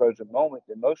in this present moment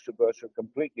that most of us are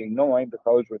completely ignoring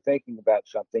because we're thinking about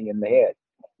something in the head.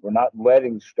 We're not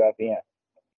letting stuff in.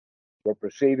 We're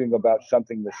perceiving about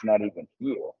something that's not even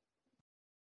here.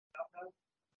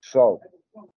 So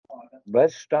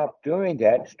let's stop doing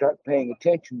that. Start paying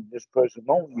attention to this present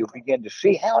moment. You'll begin to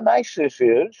see how nice this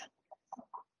is,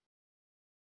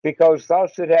 because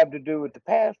thoughts that have to do with the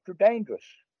past are dangerous.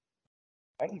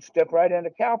 I can step right into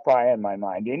cow pie in my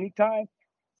mind anytime,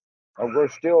 or we're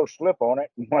still slip on it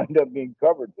and wind up being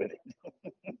covered with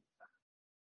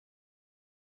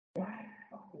it.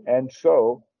 And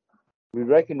so we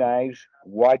recognize,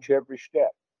 watch every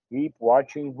step. Keep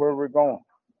watching where we're going.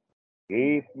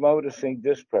 Keep noticing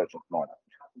this present moment.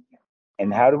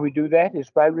 And how do we do that? Is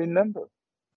by remember.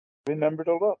 Remember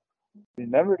to look.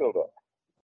 Remember to look.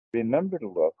 Remember to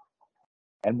look.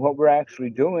 And what we're actually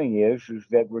doing is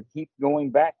that we keep going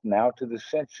back now to the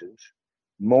senses.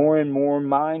 More and more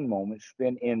mind moments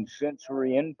spent in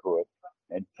sensory input,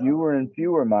 and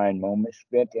fewer mind moments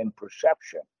spent in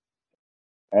perception,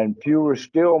 and fewer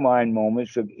still mind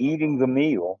moments of eating the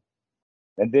meal,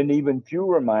 and then even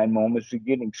fewer mind moments of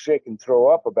getting sick and throw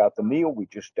up about the meal we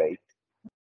just ate.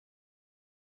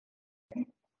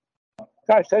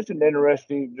 Gosh, that's an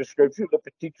interesting description of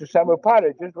the Paticca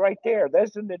Samuppada, just right there.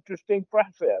 That's an interesting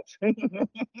process.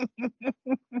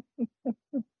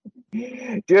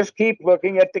 Just keep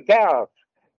looking at the cows.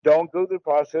 Don't go through the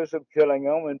process of killing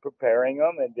them and preparing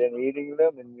them and then eating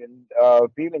them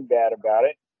and feeling bad about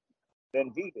it,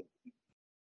 then eating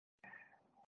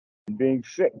and being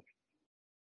sick,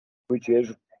 which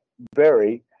is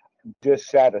very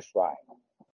dissatisfying.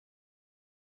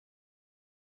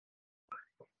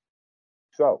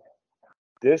 So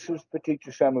this is Paticca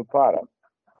Samuppada,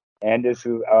 and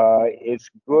it's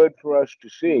good for us to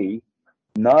see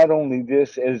not only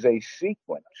this as a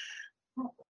sequence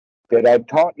that I've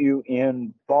taught you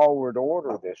in forward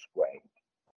order this way,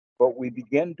 but we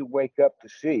begin to wake up to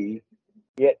see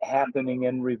it happening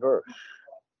in reverse.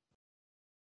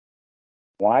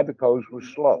 Why? Because we're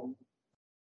slow.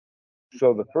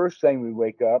 So the first thing we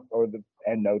wake up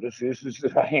and notice is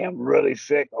that I am really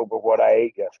sick over what I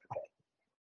ate yesterday.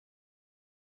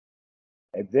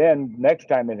 And then next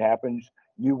time it happens,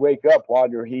 you wake up while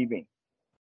you're heaving.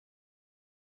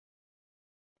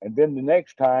 And then the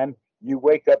next time you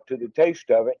wake up to the taste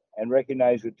of it and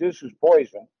recognize that this is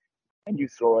poison, and you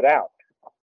throw it out.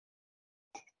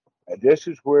 And this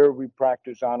is where we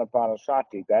practice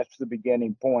anapanasati. That's the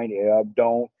beginning point of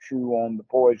don't chew on the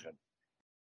poison.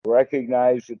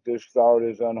 Recognize that this thought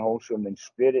is unwholesome and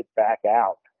spit it back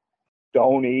out.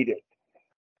 Don't eat it.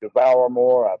 Devour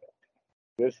more of it.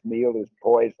 This meal is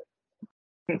poison.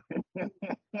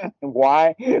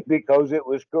 Why? Because it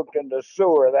was cooked in the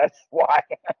sewer. That's why.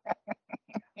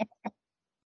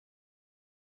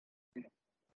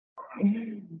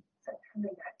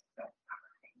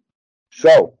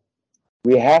 So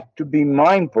we have to be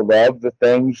mindful of the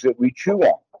things that we chew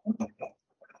on.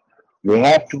 We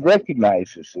have to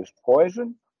recognize, is this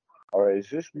poison? Or is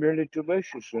this merely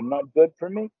delicious and not good for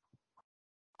me?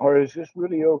 Or is this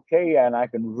really okay and I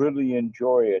can really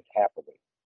enjoy it happily?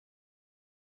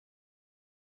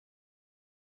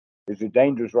 Is it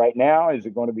dangerous right now? Is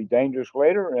it going to be dangerous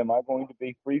later? Or am I going to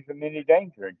be free from any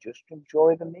danger and just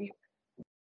enjoy the meal?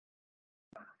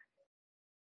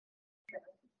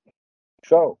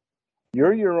 So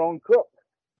you're your own cook.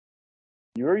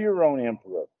 You're your own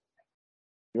emperor.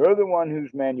 You're the one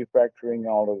who's manufacturing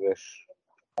all of this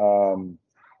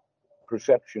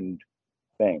perception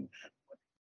things.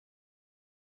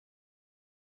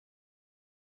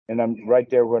 And I'm right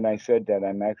there when I said that,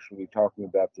 I'm actually talking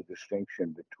about the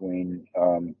distinction between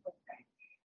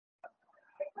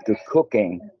the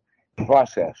cooking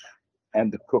process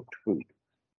and the cooked food.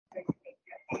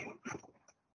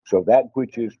 So that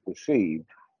which is perceived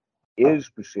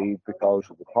because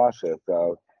of the process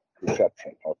of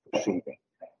perception or perceiving.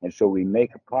 And so we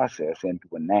make a process into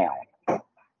a noun.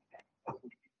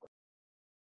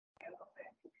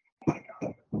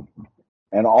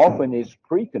 And often it's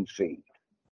preconceived.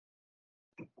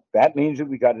 That means that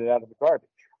we got it out of the garbage.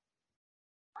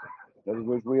 In other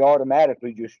words, we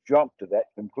automatically just jumped to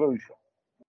that conclusion.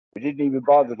 We didn't even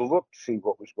bother to look to see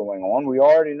what was going on. We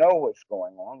already know what's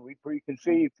going on. We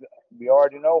preconceived. We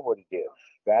already know what it is.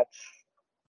 That's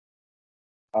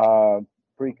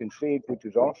preconceived, which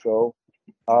is also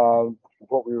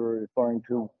what we were referring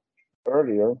to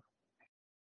earlier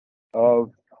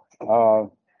of uh,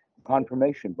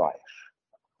 confirmation bias.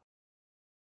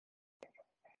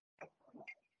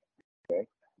 Okay,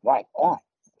 like, oh,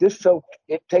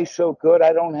 it tastes so good.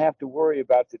 I don't have to worry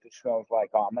about that it smells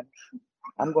like almonds.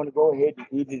 I'm going to go ahead and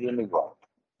eat it anyway.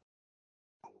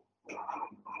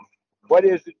 What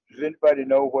is it? Does anybody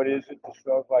know what is it that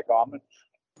smells like almonds?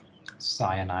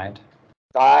 Cyanide.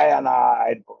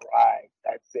 Cyanide, right?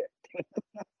 That's it.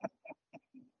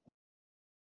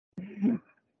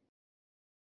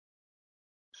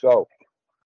 So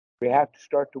we have to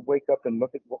start to wake up and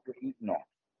look at what we're eating on.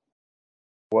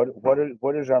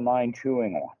 What is our mind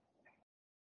chewing on?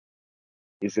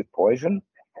 Is it poison?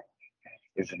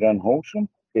 Is it unwholesome?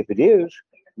 If it is,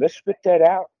 let's spit that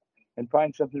out and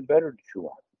find something better to chew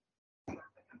on.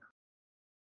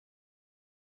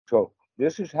 So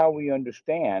this is how we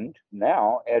understand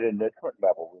now at a different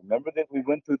level. Remember that we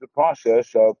went through the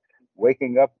process of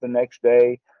waking up the next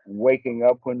day, waking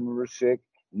up when we were sick.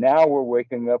 Now we're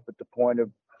waking up at the point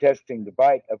of testing the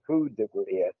bite of food that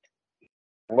we're at.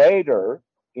 Later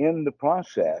in the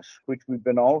process, which we've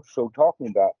been also talking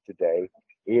about today,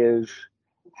 is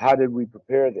how did we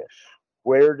prepare this?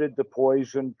 Where did the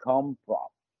poison come from?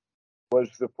 Was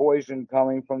the poison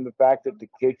coming from the fact that the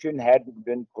kitchen hadn't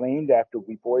been cleaned after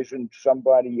we poisoned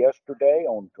somebody yesterday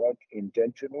on touch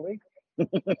intentionally?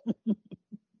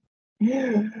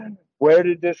 Where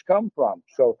did this come from?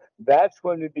 So that's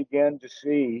when we begin to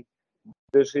see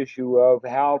this issue of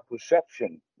how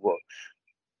perception works.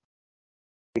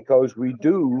 Because we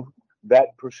do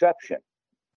that perception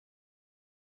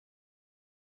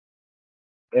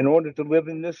in order to live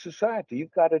in this society.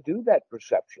 You've got to do that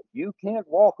perception. You can't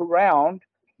walk around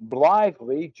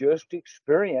blithely just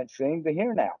experiencing the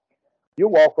here now. You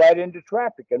walk right into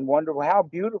traffic and wonder how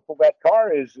beautiful that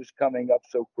car is coming up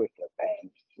so quickly. Bang.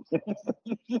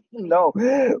 No,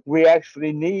 we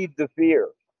actually need the fear.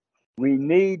 We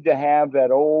need to have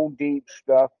that old deep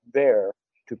stuff there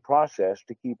to process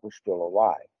to keep us still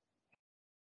alive.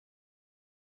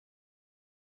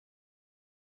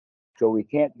 So we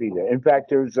can't be there. In fact,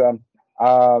 there's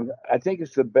I think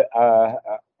it's a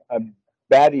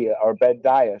Badia or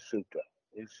Badaya Sutta.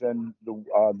 It's in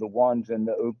the ones in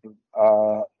the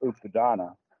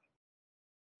Upadana,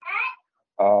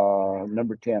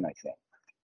 number 10, I think.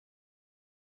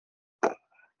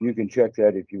 You can check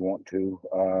that if you want to,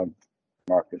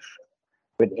 Marcus.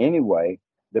 But anyway,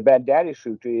 the Badaya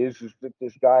Sutta is that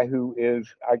this guy who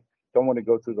is, I don't want to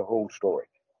go through the whole story.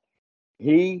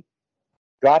 He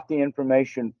got the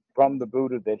information from the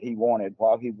Buddha that he wanted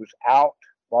while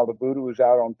the Buddha was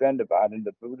out on Thendavat, and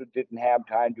the Buddha didn't have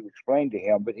time to explain to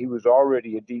him, but he was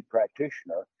already a deep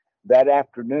practitioner. That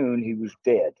afternoon, he was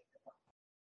dead.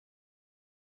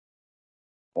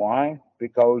 Why?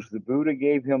 Because the Buddha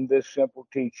gave him this simple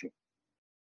teaching,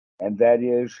 and that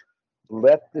is,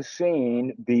 let the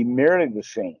seen be merely the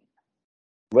seen.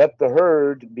 Let the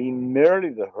heard be merely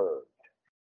the heard.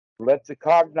 Let the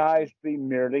cognized be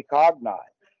merely cognized.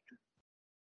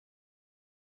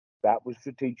 That was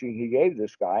the teaching he gave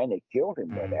this guy, and it killed him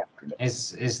that afternoon.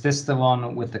 Is this the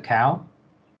one with the cow?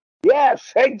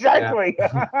 Yes, exactly.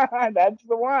 Yeah. That's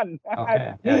the one.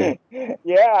 Okay. Yeah.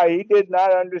 Yeah, he did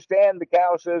not understand the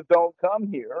cow says don't come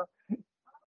here.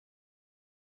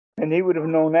 And he would have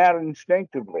known that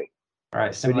instinctively.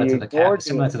 Right. But he ignored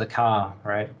Similar to the car,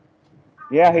 right?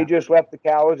 Yeah, he just left the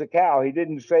cow as a cow. He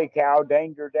didn't say cow,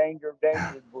 danger, danger,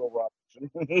 danger, Will Robinson.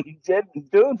 He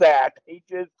didn't do that. He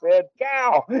just said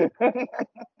cow.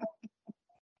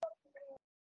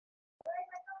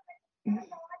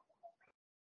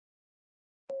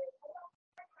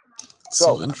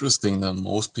 So interesting that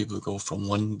most people go from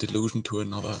one delusion to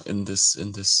another in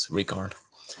this regard.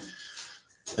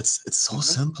 It's so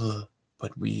simple,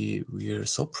 but we are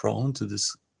so prone to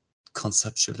this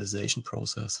conceptualization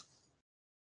process.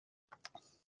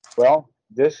 Well,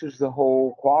 this is the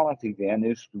whole quality then,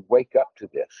 is to wake up to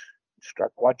this.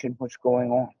 Start watching what's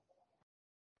going on.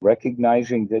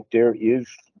 Recognizing that there is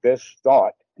this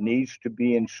thought needs to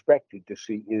be inspected to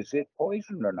see, is it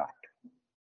poison or not?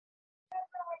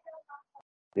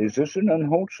 Is this an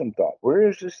unwholesome thought? Where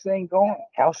is this thing going?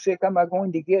 How sick am I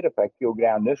going to get if I go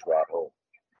down this rat hole?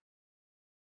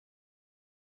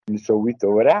 And so we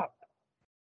throw it out.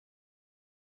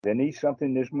 Then eat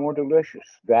something that's more delicious.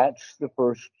 That's the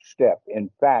first step. In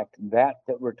fact, that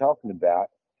we're talking about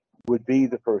would be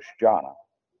the first jhana.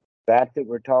 That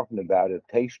we're talking about of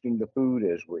tasting the food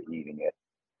as we're eating it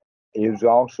is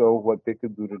also what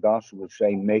Bhikkhu Buddhadasa would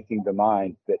say, making the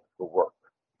mind fit for work,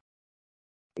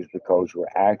 is because we're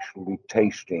actually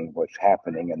tasting what's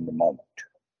happening in the moment.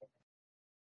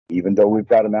 Even though we've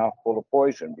got a mouthful of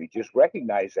poison, we just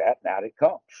recognize that and out it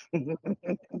comes.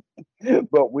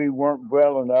 But we weren't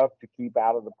well enough to keep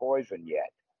out of the poison yet.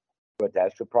 But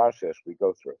that's the process we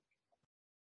go through.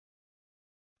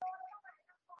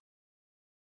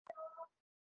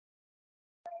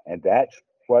 And that's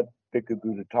what Bhikkhu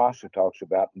Buddhadasa talks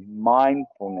about,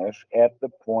 mindfulness at the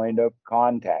point of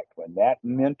contact. When that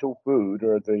mental food,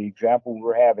 or the example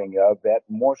we're having of that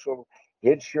morsel,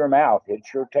 hits your mouth,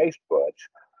 hits your taste buds,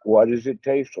 what does it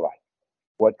taste like?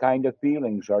 What kind of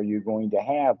feelings are you going to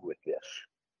have with this?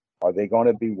 Are they going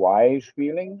to be wise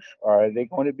feelings, or are they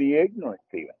going to be ignorant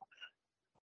feelings?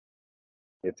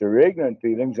 If they're ignorant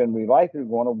feelings, then we likely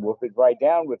want to whoop it right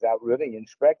down without really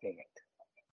inspecting it.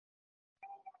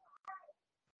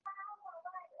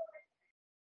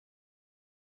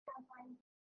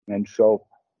 And so,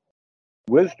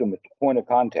 wisdom at the point of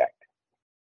contact.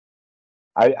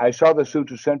 I saw the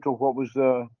Sutta Central. What was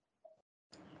the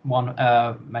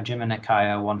Majjhima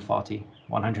Nikaya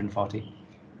 140.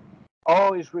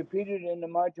 Oh, it's repeated in the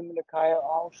Majjhima Nikaya I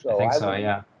also. think so,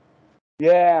 yeah.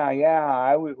 Yeah.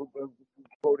 I was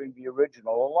quoting the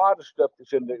original. A lot of stuff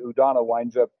that's in the Udana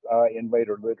winds up in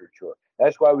later literature.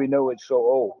 That's why we know it's so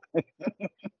old.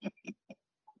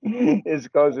 It's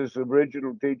because its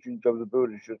original teachings of the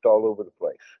Buddha is just all over the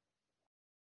place.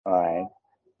 All right.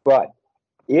 But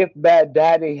if Bad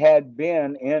Daddy had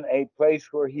been in a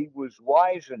place where he was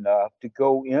wise enough to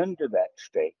go into that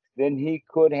state, then he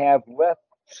could have left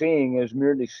seeing as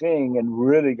merely seeing and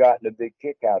really gotten a big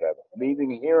kick out of it,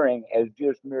 leaving hearing as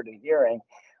just merely hearing,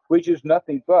 which is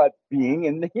nothing but being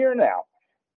in the here now.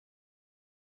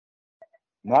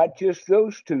 Not just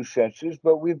those two senses,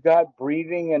 but we've got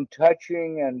breathing and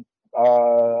touching and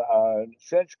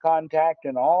sense contact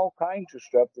and all kinds of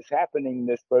stuff that's happening in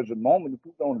this present moment if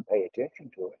we don't pay attention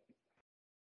to it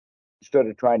instead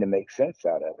of trying to make sense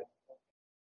out of it.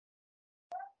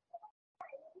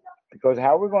 Because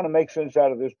how are we going to make sense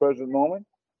out of this present moment?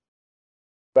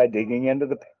 By digging into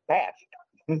the past.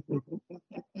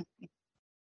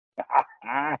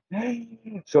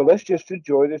 So let's just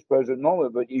enjoy this present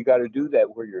moment, but you got to do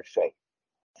that where you're safe,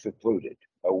 secluded,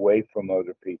 away from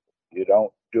other people. You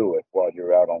don't do it while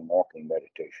you're out on walking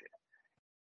meditation.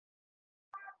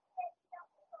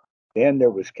 Then there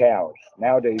was cows.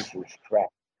 Nowadays there's traffic.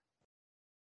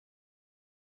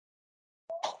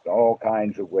 All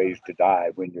kinds of ways to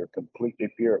die when you're completely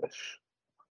fearless.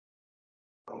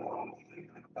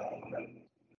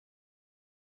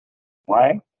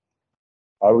 Why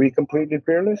are we completely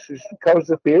fearless? It's because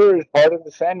the fear is part of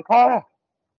the sankhara.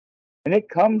 And it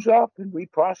comes up and we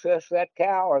process that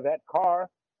cow or that car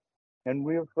and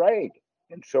we're afraid.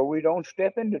 And so we don't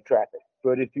step into traffic.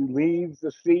 But if you leave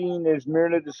the scene as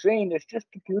merely the scene, it's just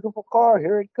a beautiful car.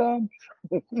 Here it comes.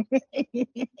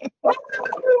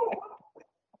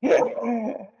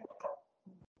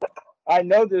 I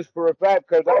know this for a fact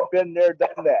because I've been there,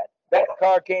 done that. That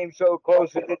car came so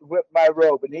close it didn't whip my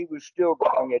robe, and he was still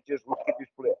going at just lickety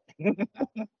split.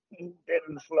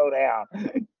 Didn't slow down,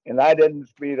 and I didn't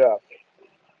speed up.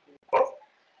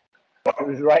 It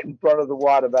was right in front of the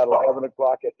water about 11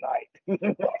 o'clock at night.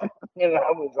 And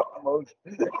I was almost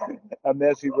a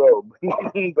messy robe.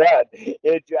 But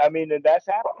I mean, and that's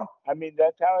happened. I mean,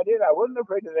 that's how it is. I wasn't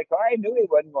afraid of the car. I knew he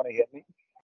wasn't going to hit me.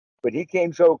 But he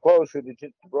came so close that it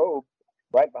hit the robe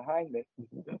right behind me.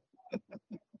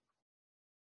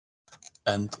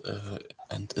 And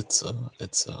it's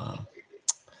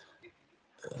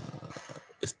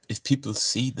if people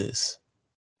see this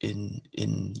in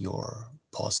your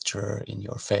posture, in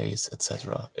your face,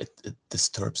 etc., it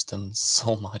disturbs them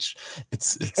so much.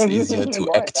 It's easier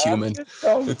to act human. Just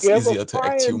don't It's give a easier to act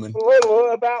flying human. little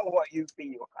about what you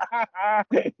feel.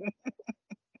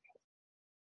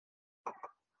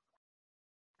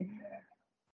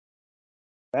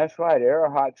 That's right.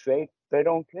 Arahats say they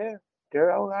don't care.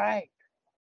 They're all right.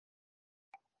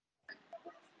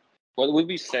 What would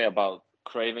we say about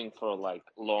craving for like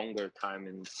longer time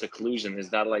in seclusion? Is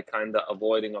that like kind of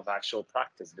avoiding of actual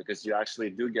practice? Because you actually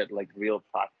do get like real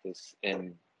practice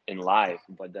in life,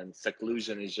 but then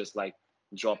seclusion is just like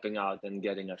dropping out and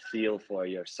getting a feel for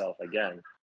yourself again.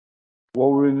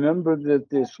 Well, remember that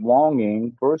this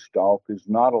longing, first off, is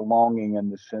not a longing in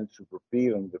the sense of a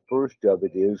feeling. The first of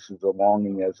it is a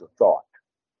longing as a thought.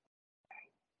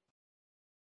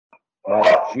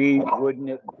 Like, gee, wouldn't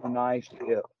it be nice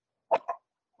if?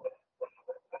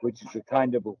 Which is a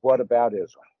kind of a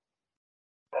whataboutism.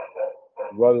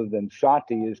 rather than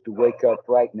sati is to wake up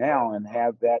right now and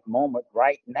have that moment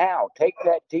right now. Take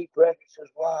that deep breath and says,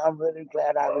 well, I'm really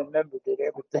glad I remembered that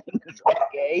everything is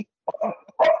okay.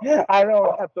 I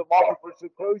don't have to long for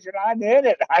seclusion. I'm in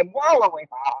it. I'm wallowing.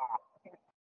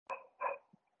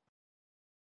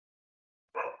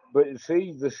 But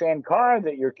see, the sankara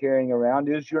that you're carrying around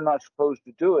is you're not supposed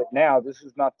to do it now. This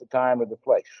is not the time or the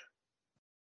place.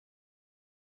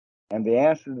 And the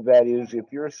answer to that is if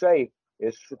you're safe,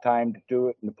 it's the time to do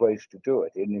it and the place to do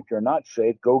it. And if you're not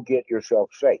safe, go get yourself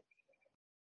safe.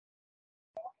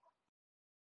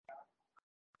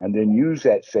 And then use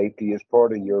that safety as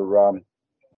part of your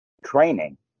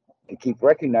training to keep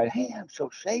recognizing, hey, I'm so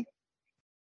safe.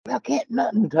 Well, can't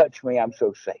nothing touch me. I'm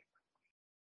so safe.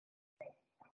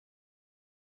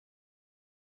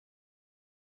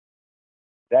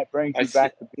 That brings you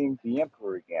back to being the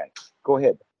emperor again. Go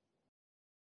ahead.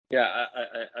 Yeah,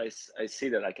 I see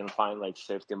that I can find like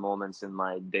safety moments in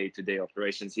my day-to-day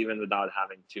operations, even without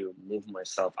having to move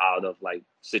myself out of like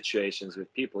situations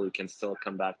with people who can still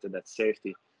come back to that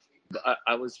safety. But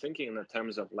I was thinking in the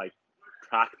terms of like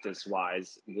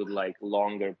practice-wise, with like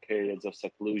longer periods of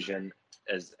seclusion,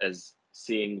 as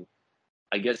seeing,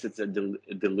 I guess it's a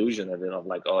delusion of it, of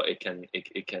like, oh, it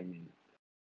can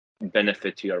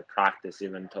benefit to your practice,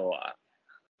 even though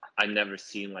I never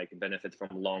seen like benefit from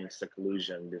long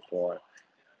seclusion before.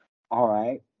 All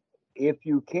right. If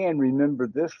you can remember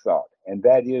this thought, and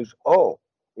that is, oh,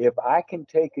 if I can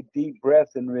take a deep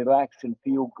breath and relax and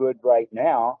feel good right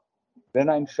now, then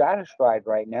I'm satisfied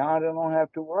right now. I don't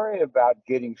have to worry about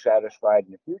getting satisfied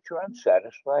in the future. I'm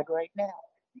satisfied right now.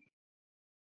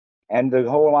 And the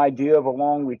whole idea of a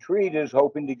long retreat is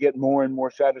hoping to get more and more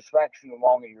satisfaction the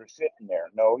longer you're sitting there.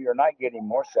 No, you're not getting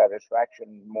more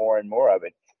satisfaction, more and more of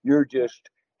it. You're just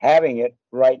having it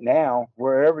right now,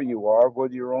 wherever you are,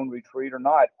 whether you're on retreat or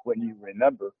not, when you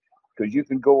remember, because you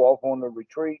can go off on a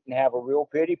retreat and have a real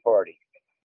pity party.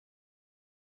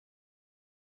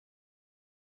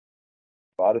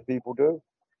 A lot of people do.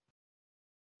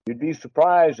 You'd be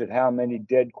surprised at how many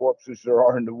dead corpses there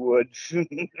are in the woods.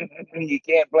 You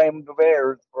can't blame the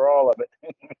bears for all of it.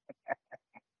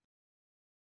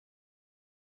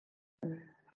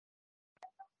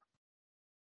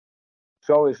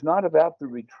 So it's not about the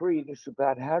retreat. It's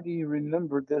about how do you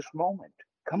remember this moment?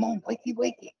 Come on, wakey,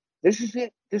 wakey. This is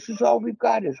it. This is all we've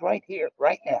got is right here,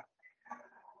 right now.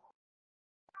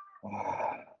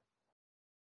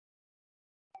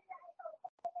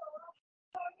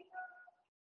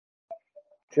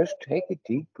 Just take a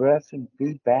deep breath and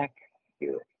be back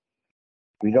here.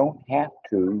 We don't have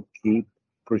to keep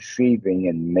perceiving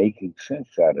and making sense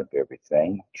out of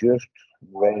everything. Just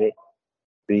let it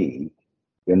be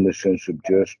in the sense of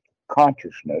just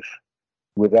consciousness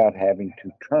without having to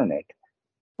turn it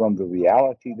from the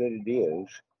reality that it is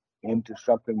into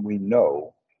something we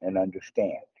know and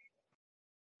understand,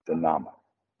 the Nama.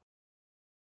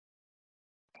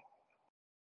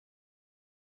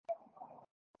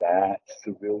 That's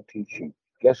the real teaching.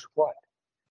 Guess what?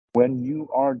 When you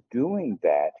are doing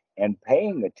that and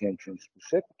paying attention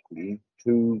specifically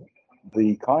to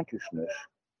the consciousness,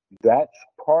 that's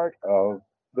part of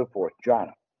the fourth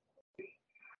jhana.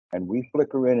 And we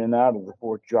flicker in and out of the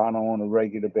fourth jhana on a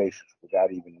regular basis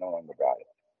without even knowing about it.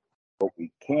 But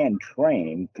we can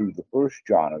train through the first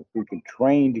jhana. If we can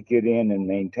train to get in and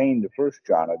maintain the first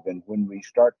jhana, then when we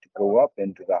start to go up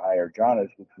into the higher jhanas,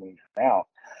 which means now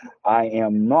I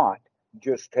am not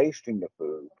just tasting the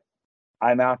food,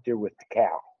 I'm out there with the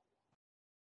cow.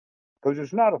 Because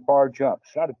it's not a far jump,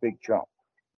 it's not a big jump.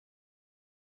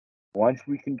 Once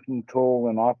we can control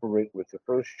and operate with the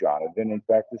first jhana, then in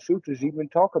fact the sutras even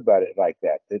talk about it like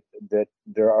that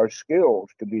there are skills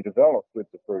to be developed with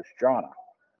the first jhana.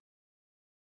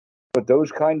 But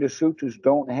those kind of sutras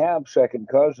don't have second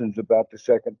cousins about the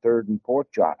second, third, and fourth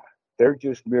jhana. They're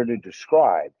just merely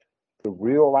described. The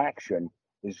real action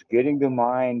is getting the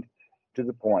mind to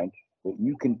the point that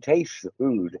you can taste the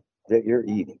food that you're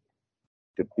eating,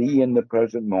 to be in the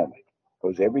present moment,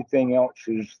 because everything else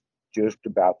is just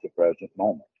about the present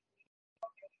moment.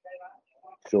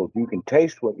 So if you can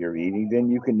taste what you're eating, then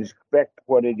you can expect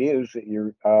what it is that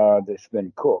you're that's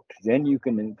been cooked. Then you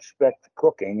can expect the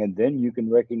cooking, and then you can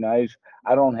recognize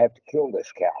I don't have to kill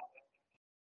this cow.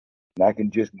 And I can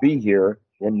just be here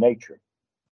in nature.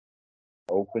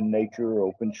 Nature,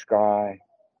 open sky,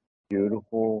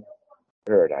 beautiful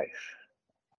paradise.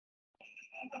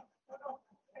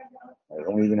 I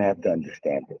don't even have to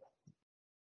understand it.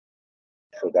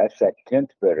 So that's that 10th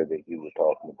better that you were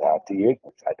talking about, the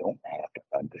ignorance. I don't have to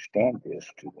understand this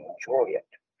to enjoy it.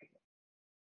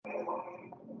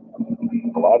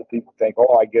 A lot of people think,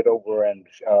 oh, I get over and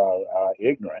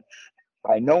ignorance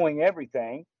by knowing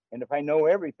everything. And if I know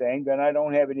everything, then I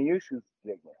don't have any issues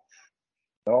with ignorance.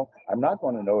 No, I'm not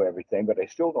going to know everything, but I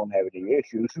still don't have any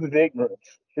issues with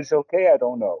ignorance. It's okay, I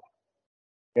don't know.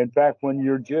 In fact, when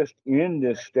you're just in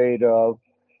this state of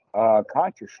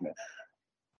consciousness,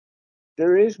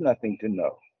 there is nothing to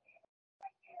know.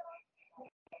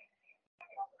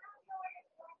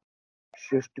 It's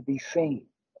just to be seen,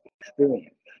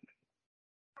 experienced,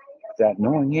 without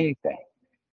knowing anything.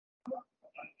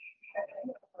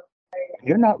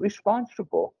 You're not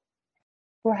responsible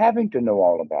for having to know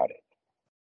all about it.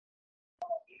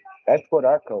 That's what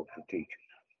our culture teaches.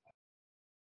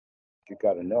 You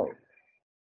got to know.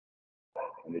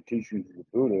 And the teachings of the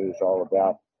Buddha is all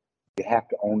about you have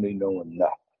to only know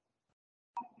enough,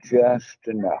 just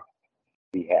enough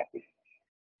to be happy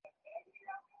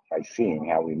by seeing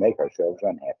how we make ourselves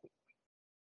unhappy.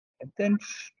 And then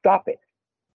stop it.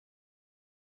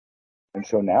 And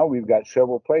so now we've got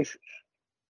several places.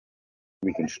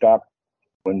 We can stop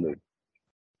when we're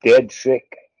dead sick.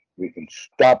 We can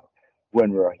stop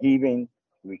when we're heaving.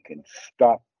 We can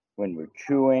stop when we're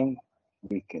chewing.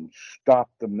 We can stop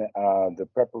the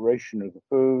preparation of the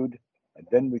food, and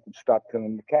then we can stop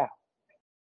killing the cow.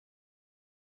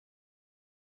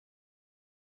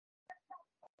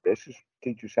 This is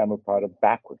teacher Samapada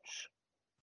backwards.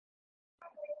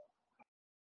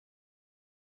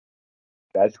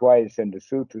 That's why it's in the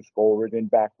sutras forward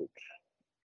and backwards.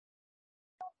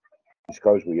 It's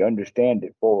because we understand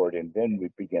it forward and then we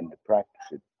begin to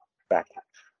practice it backwards.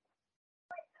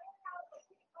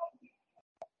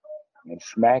 And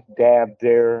smack dab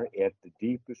there at the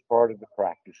deepest part of the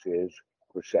practice is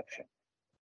perception.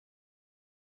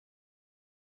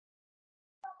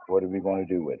 What are we going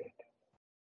to do with it?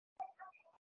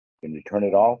 Can we turn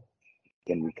it off?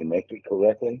 Can we connect it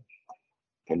correctly?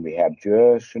 Can we have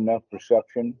just enough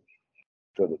perception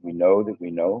so that we know that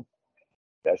we know?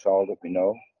 That's all that we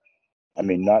know. I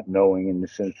mean, not knowing in the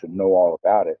sense of know all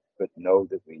about it, but know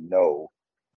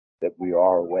that we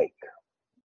are awake.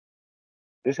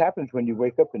 This happens when you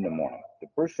wake up in the morning. The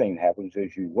first thing that happens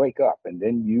is you wake up and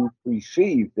then you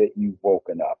perceive that you've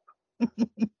woken up.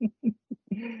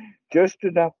 Just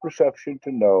enough perception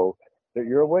to know that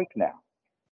you're awake now.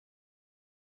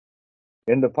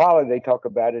 In the Pali, they talk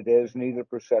about it as neither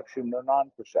perception nor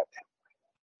non-perception.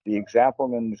 The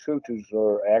example in the sutras,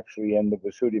 or actually in the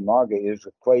Visuddhimagga, is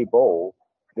a clay bowl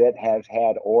that has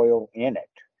had oil in it,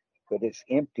 but it's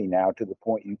empty now to the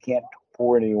point you can't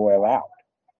pour any oil out.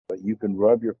 But you can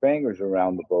rub your fingers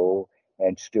around the bowl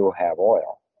and still have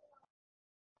oil.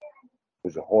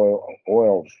 Because the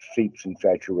oil seeps and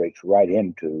saturates right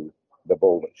into the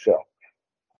bowl itself.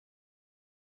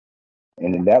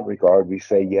 And in that regard, we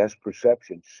say, yes,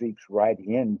 perception seeps right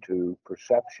into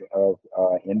perception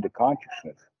into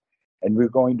consciousness. And we're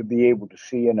going to be able to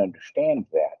see and understand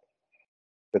that.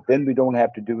 But then we don't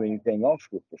have to do anything else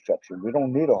with perception. We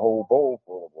don't need a whole bowl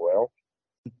full of oil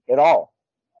at all.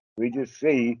 We just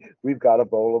see we've got a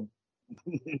bowl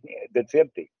of that's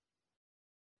empty.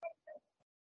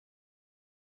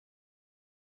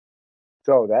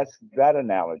 So that's that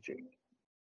analogy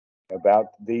about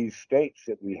these states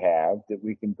that we have that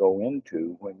we can go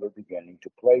into when we're beginning to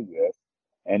play with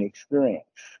and experience.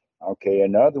 Okay,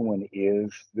 another one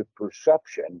is the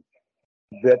perception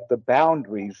that the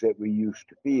boundaries that we used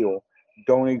to feel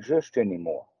don't exist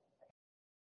anymore.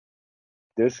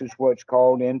 This is what's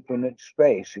called infinite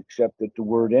space, except that the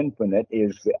word infinite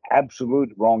is the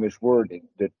absolute wrongest word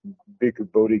that Bhikkhu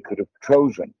Bodhi could have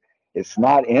chosen. It's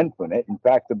not infinite. In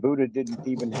fact, the Buddha didn't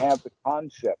even have the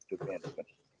concept of infinite.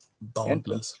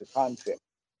 Infinite is a concept.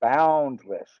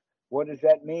 Boundless. What does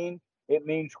that mean? It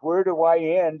means where do I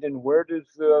end and where does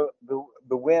the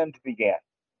wind begin?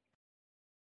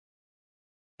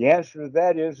 The answer to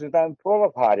that is that I'm full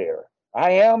of hot air.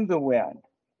 I am the wind.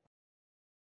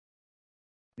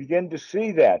 Begin to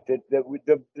see that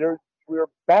we're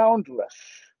boundless.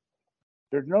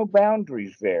 There's no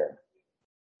boundaries there.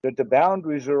 That the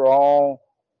boundaries are all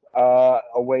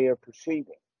a way of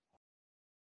perceiving.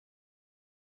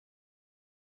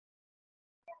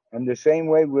 And the same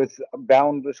way with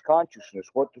boundless consciousness.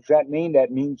 What does that mean?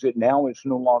 That means that now it's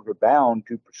no longer bound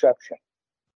to perception,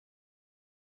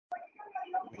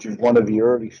 which is one of the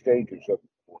early stages of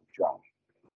John,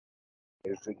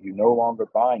 is that you no longer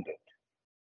bind it.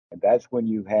 And that's when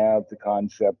you have the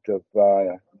concept of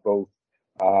both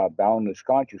boundless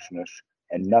consciousness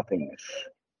and nothingness.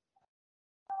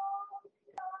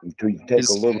 Until you take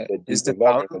a little bit deeper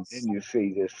level, and then you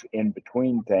see this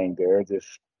in-between thing there, this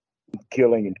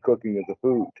killing and cooking of the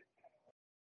food.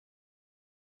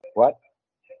 What?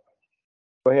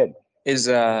 Go ahead. Is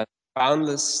a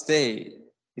boundless state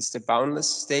is the boundless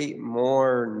state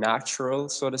more natural,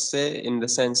 so to say, in the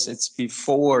sense it's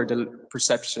before the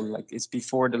perception, like it's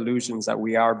before delusions that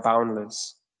we are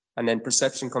boundless, and then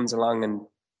perception comes along and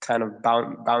kind of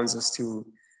bounds us to,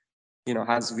 then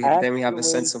we have a Actually,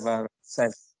 sense of a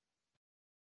sense.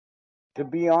 to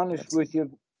be honest That's with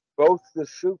you, both the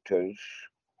suttas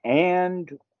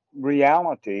and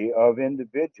reality of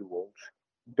individuals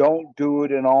don't do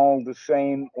it in all the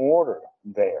same order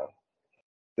there.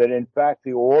 That in fact,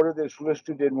 the order that's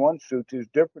listed in one sutta is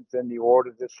different than the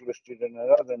order that's listed in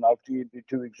another. And I'll give you the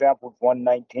two examples,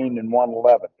 119 and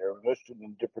 111. They're listed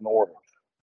in different orders.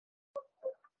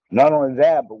 Not only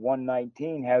that, but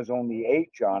 119 has only 8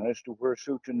 jhanas, to where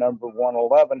sutta number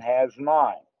 111 has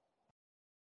 9.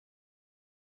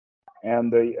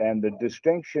 And the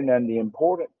distinction and the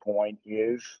important point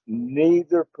is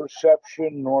neither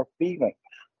perception nor feeling.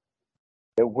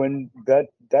 That when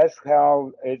that's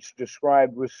how it's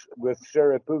described with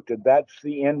Sariputta, that's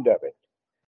the end of it.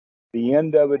 The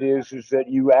end of it is that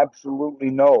you absolutely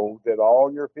know that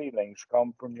all your feelings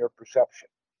come from your perception.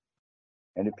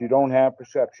 And if you don't have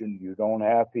perception, you don't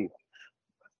have feelings.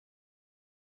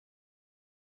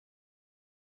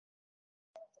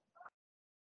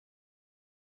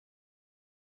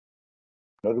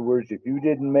 In other words, if you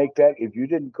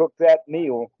didn't cook that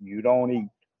meal, you don't eat.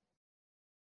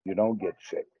 You don't get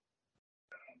sick.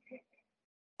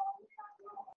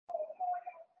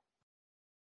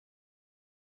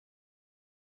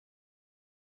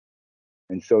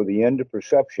 And so the end of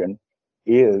perception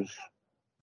is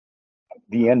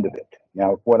the end of it.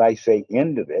 Now, when I say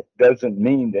end of it, doesn't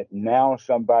mean that now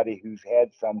somebody who's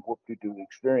had some whoop-de-doo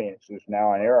experience is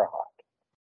now an arahant.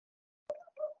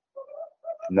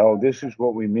 No, this is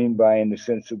what we mean by, in the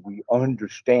sense that we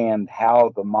understand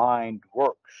how the mind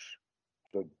works.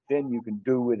 So then you can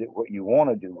do with it what you want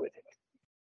to do with it.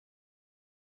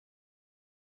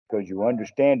 Because you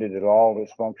understand it at all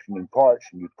its functioning parts,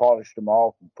 and you polished them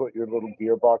off and put your little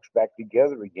gearbox back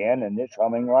together again, and it's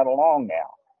humming right along now.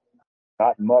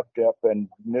 Not mucked up and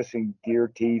missing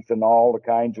gear teeth and all the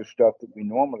kinds of stuff that we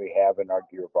normally have in our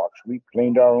gearbox. We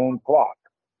cleaned our own clock.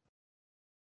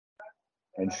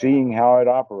 And seeing how it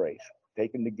operates,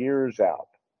 taking the gears out,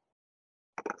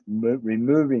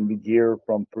 removing the gear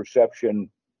from perception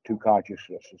to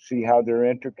consciousness, and see how they're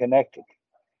interconnected.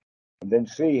 And then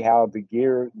see how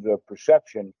the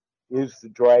perception is the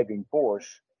driving force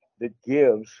that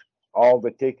gives all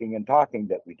the ticking and talking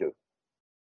that we do.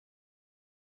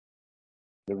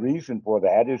 The reason for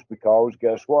that is because,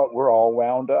 guess what? We're all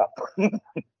wound up.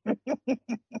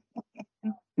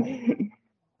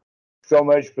 So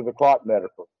much for the clock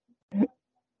metaphor.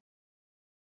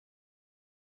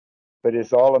 But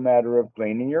it's all a matter of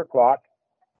cleaning your clock,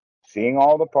 seeing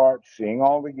all the parts, seeing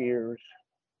all the gears,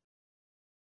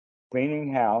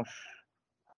 cleaning house,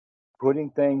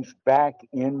 putting things back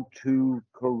into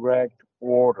correct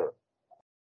order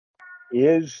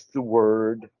is the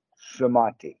word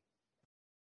samadhi.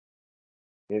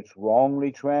 It's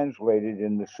wrongly translated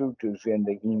in the suttas in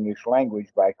the English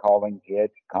language by calling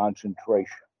it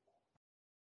concentration.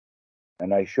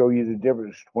 And I show you the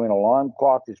difference between an alarm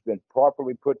clock that's been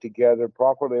properly put together,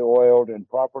 properly oiled, and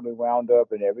properly wound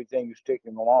up, and everything is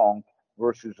ticking along,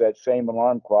 versus that same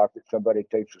alarm clock that somebody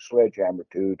takes a sledgehammer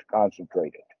to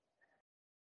concentrate it.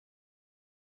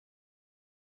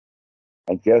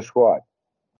 And guess what?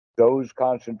 Those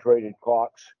concentrated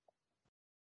clocks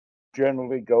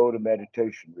generally go to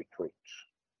meditation retreats,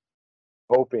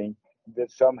 hoping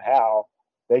that somehow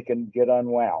they can get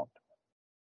unwound.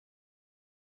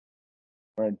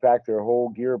 Or in fact, their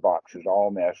whole gearbox is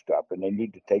all messed up and they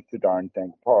need to take the darn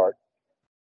thing apart,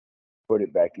 put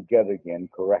it back together again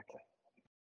correctly,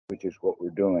 which is what we're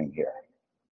doing here.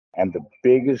 And the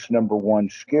biggest number one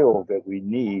skill that we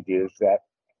need is that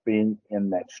being in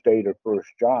that state of first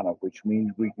jhana, which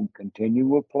means we can continue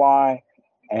to apply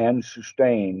and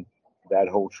sustain that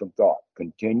wholesome thought.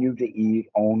 Continue to eat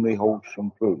only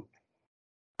wholesome food.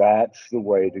 That's the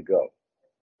way to go.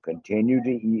 Continue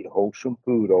to eat wholesome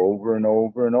food over and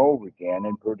over and over again,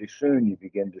 and pretty soon you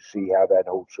begin to see how that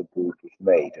wholesome food was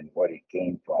made and what it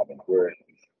came from and where it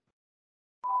was.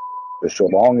 But so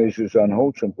long as it's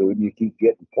unwholesome food and you keep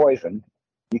getting poisoned,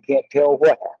 you can't tell what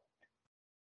happened.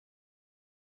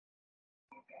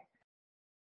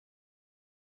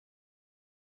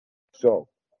 So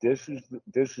this is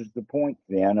the point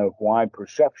then of why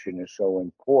perception is so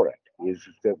important, is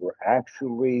that we're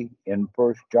actually in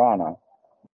first jhana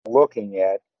looking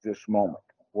at this moment.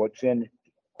 What's in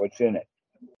it?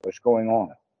 What's going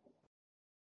on?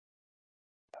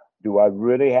 Do I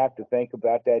really have to think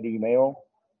about that email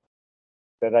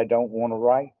that I don't want to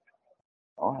write?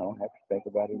 Oh, I don't have to think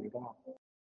about it at all.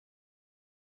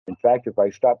 In fact, if I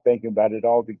stop thinking about it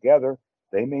altogether,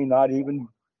 they may not even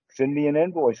send me an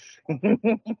invoice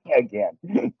again.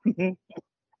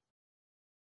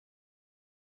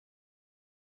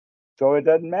 So it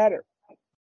doesn't matter.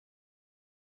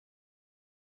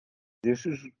 This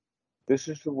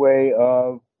is the way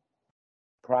of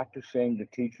practicing the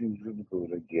teachings of the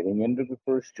Buddha, getting into the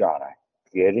first jhana,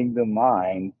 getting the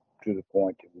mind to the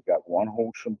point that we got one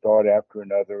wholesome thought after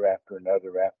another, after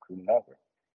another, after another.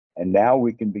 And now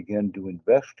we can begin to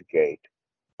investigate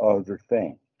other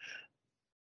things,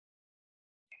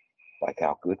 like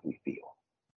how good we feel.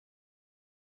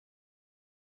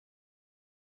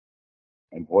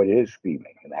 And what is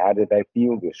feeling? And how did I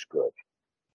feel this good?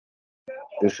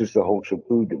 This is the wholesome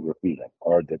food that we're feeling,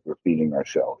 or that we're feeling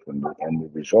ourselves. And the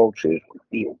results is we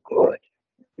feel good.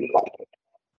 We like it.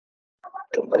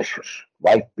 Delicious.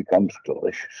 Life becomes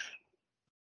delicious.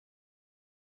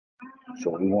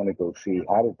 So we want to go see,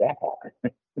 how did that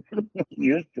happen? It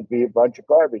used to be a bunch of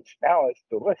garbage. Now it's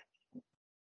delicious.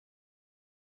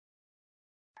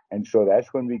 And so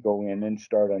that's when we go in and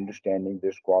start understanding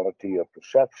this quality of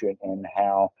perception and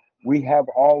how we have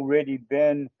already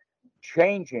been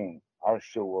changing our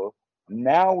sewer.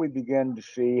 Now we begin to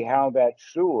see how that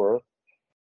sewer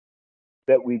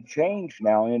that we've changed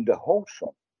now into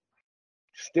wholesome.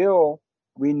 Still,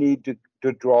 we need to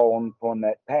draw upon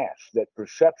that past, that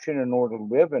perception. In order to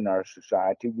live in our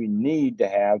society, we need to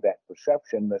have that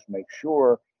perception. Let's make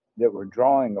sure that we're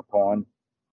drawing upon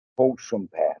wholesome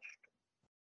past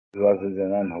rather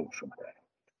than unwholesome past.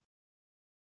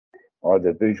 Or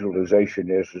the visualization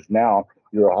is now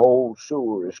your whole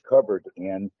sewer is covered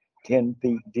in 10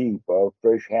 feet deep of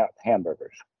fresh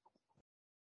hamburgers.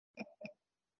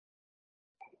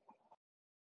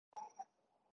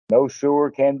 No sewer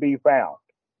can be found.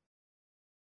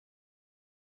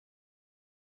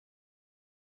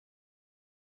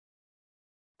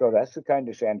 So that's the kind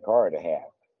of sankara to have.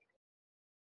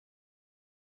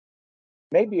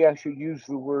 Maybe I should use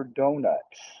the word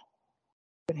donuts.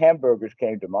 Hamburgers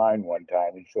came to mind one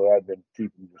time, and so I've been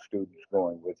keeping the students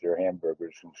going with their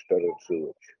hamburgers instead of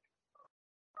sewage.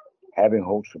 Having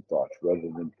wholesome thoughts rather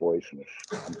than poisonous.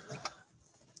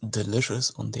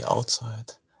 Delicious on the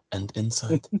outside and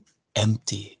inside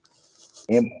empty.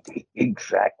 Empty,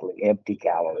 exactly, empty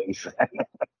calories.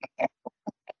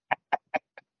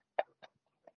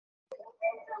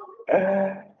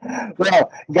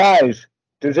 Well, guys,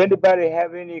 does anybody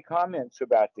have any comments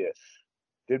about this?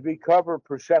 Did we cover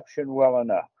perception well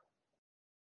enough?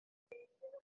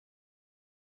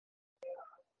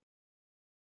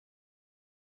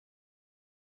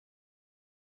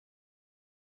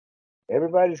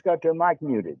 Everybody's got their mic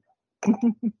muted.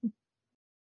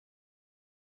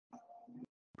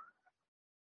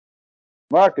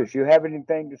 Marcus, you have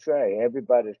anything to say?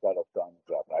 Everybody's got a thumbs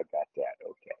up. I got that.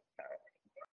 Okay. All right.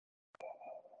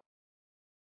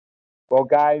 Well,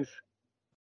 guys,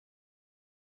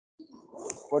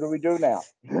 what do we do now?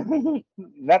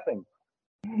 Nothing.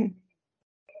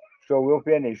 So we'll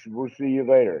finish. We'll see you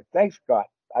later. Thanks, Scott.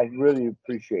 I really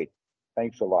appreciate it.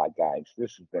 Thanks a lot, guys.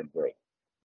 This has been great.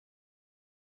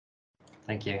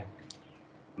 Thank you.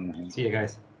 Mm-hmm. See you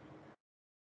guys.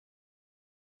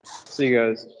 See you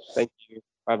guys. Thank you.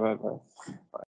 Bye bye bye.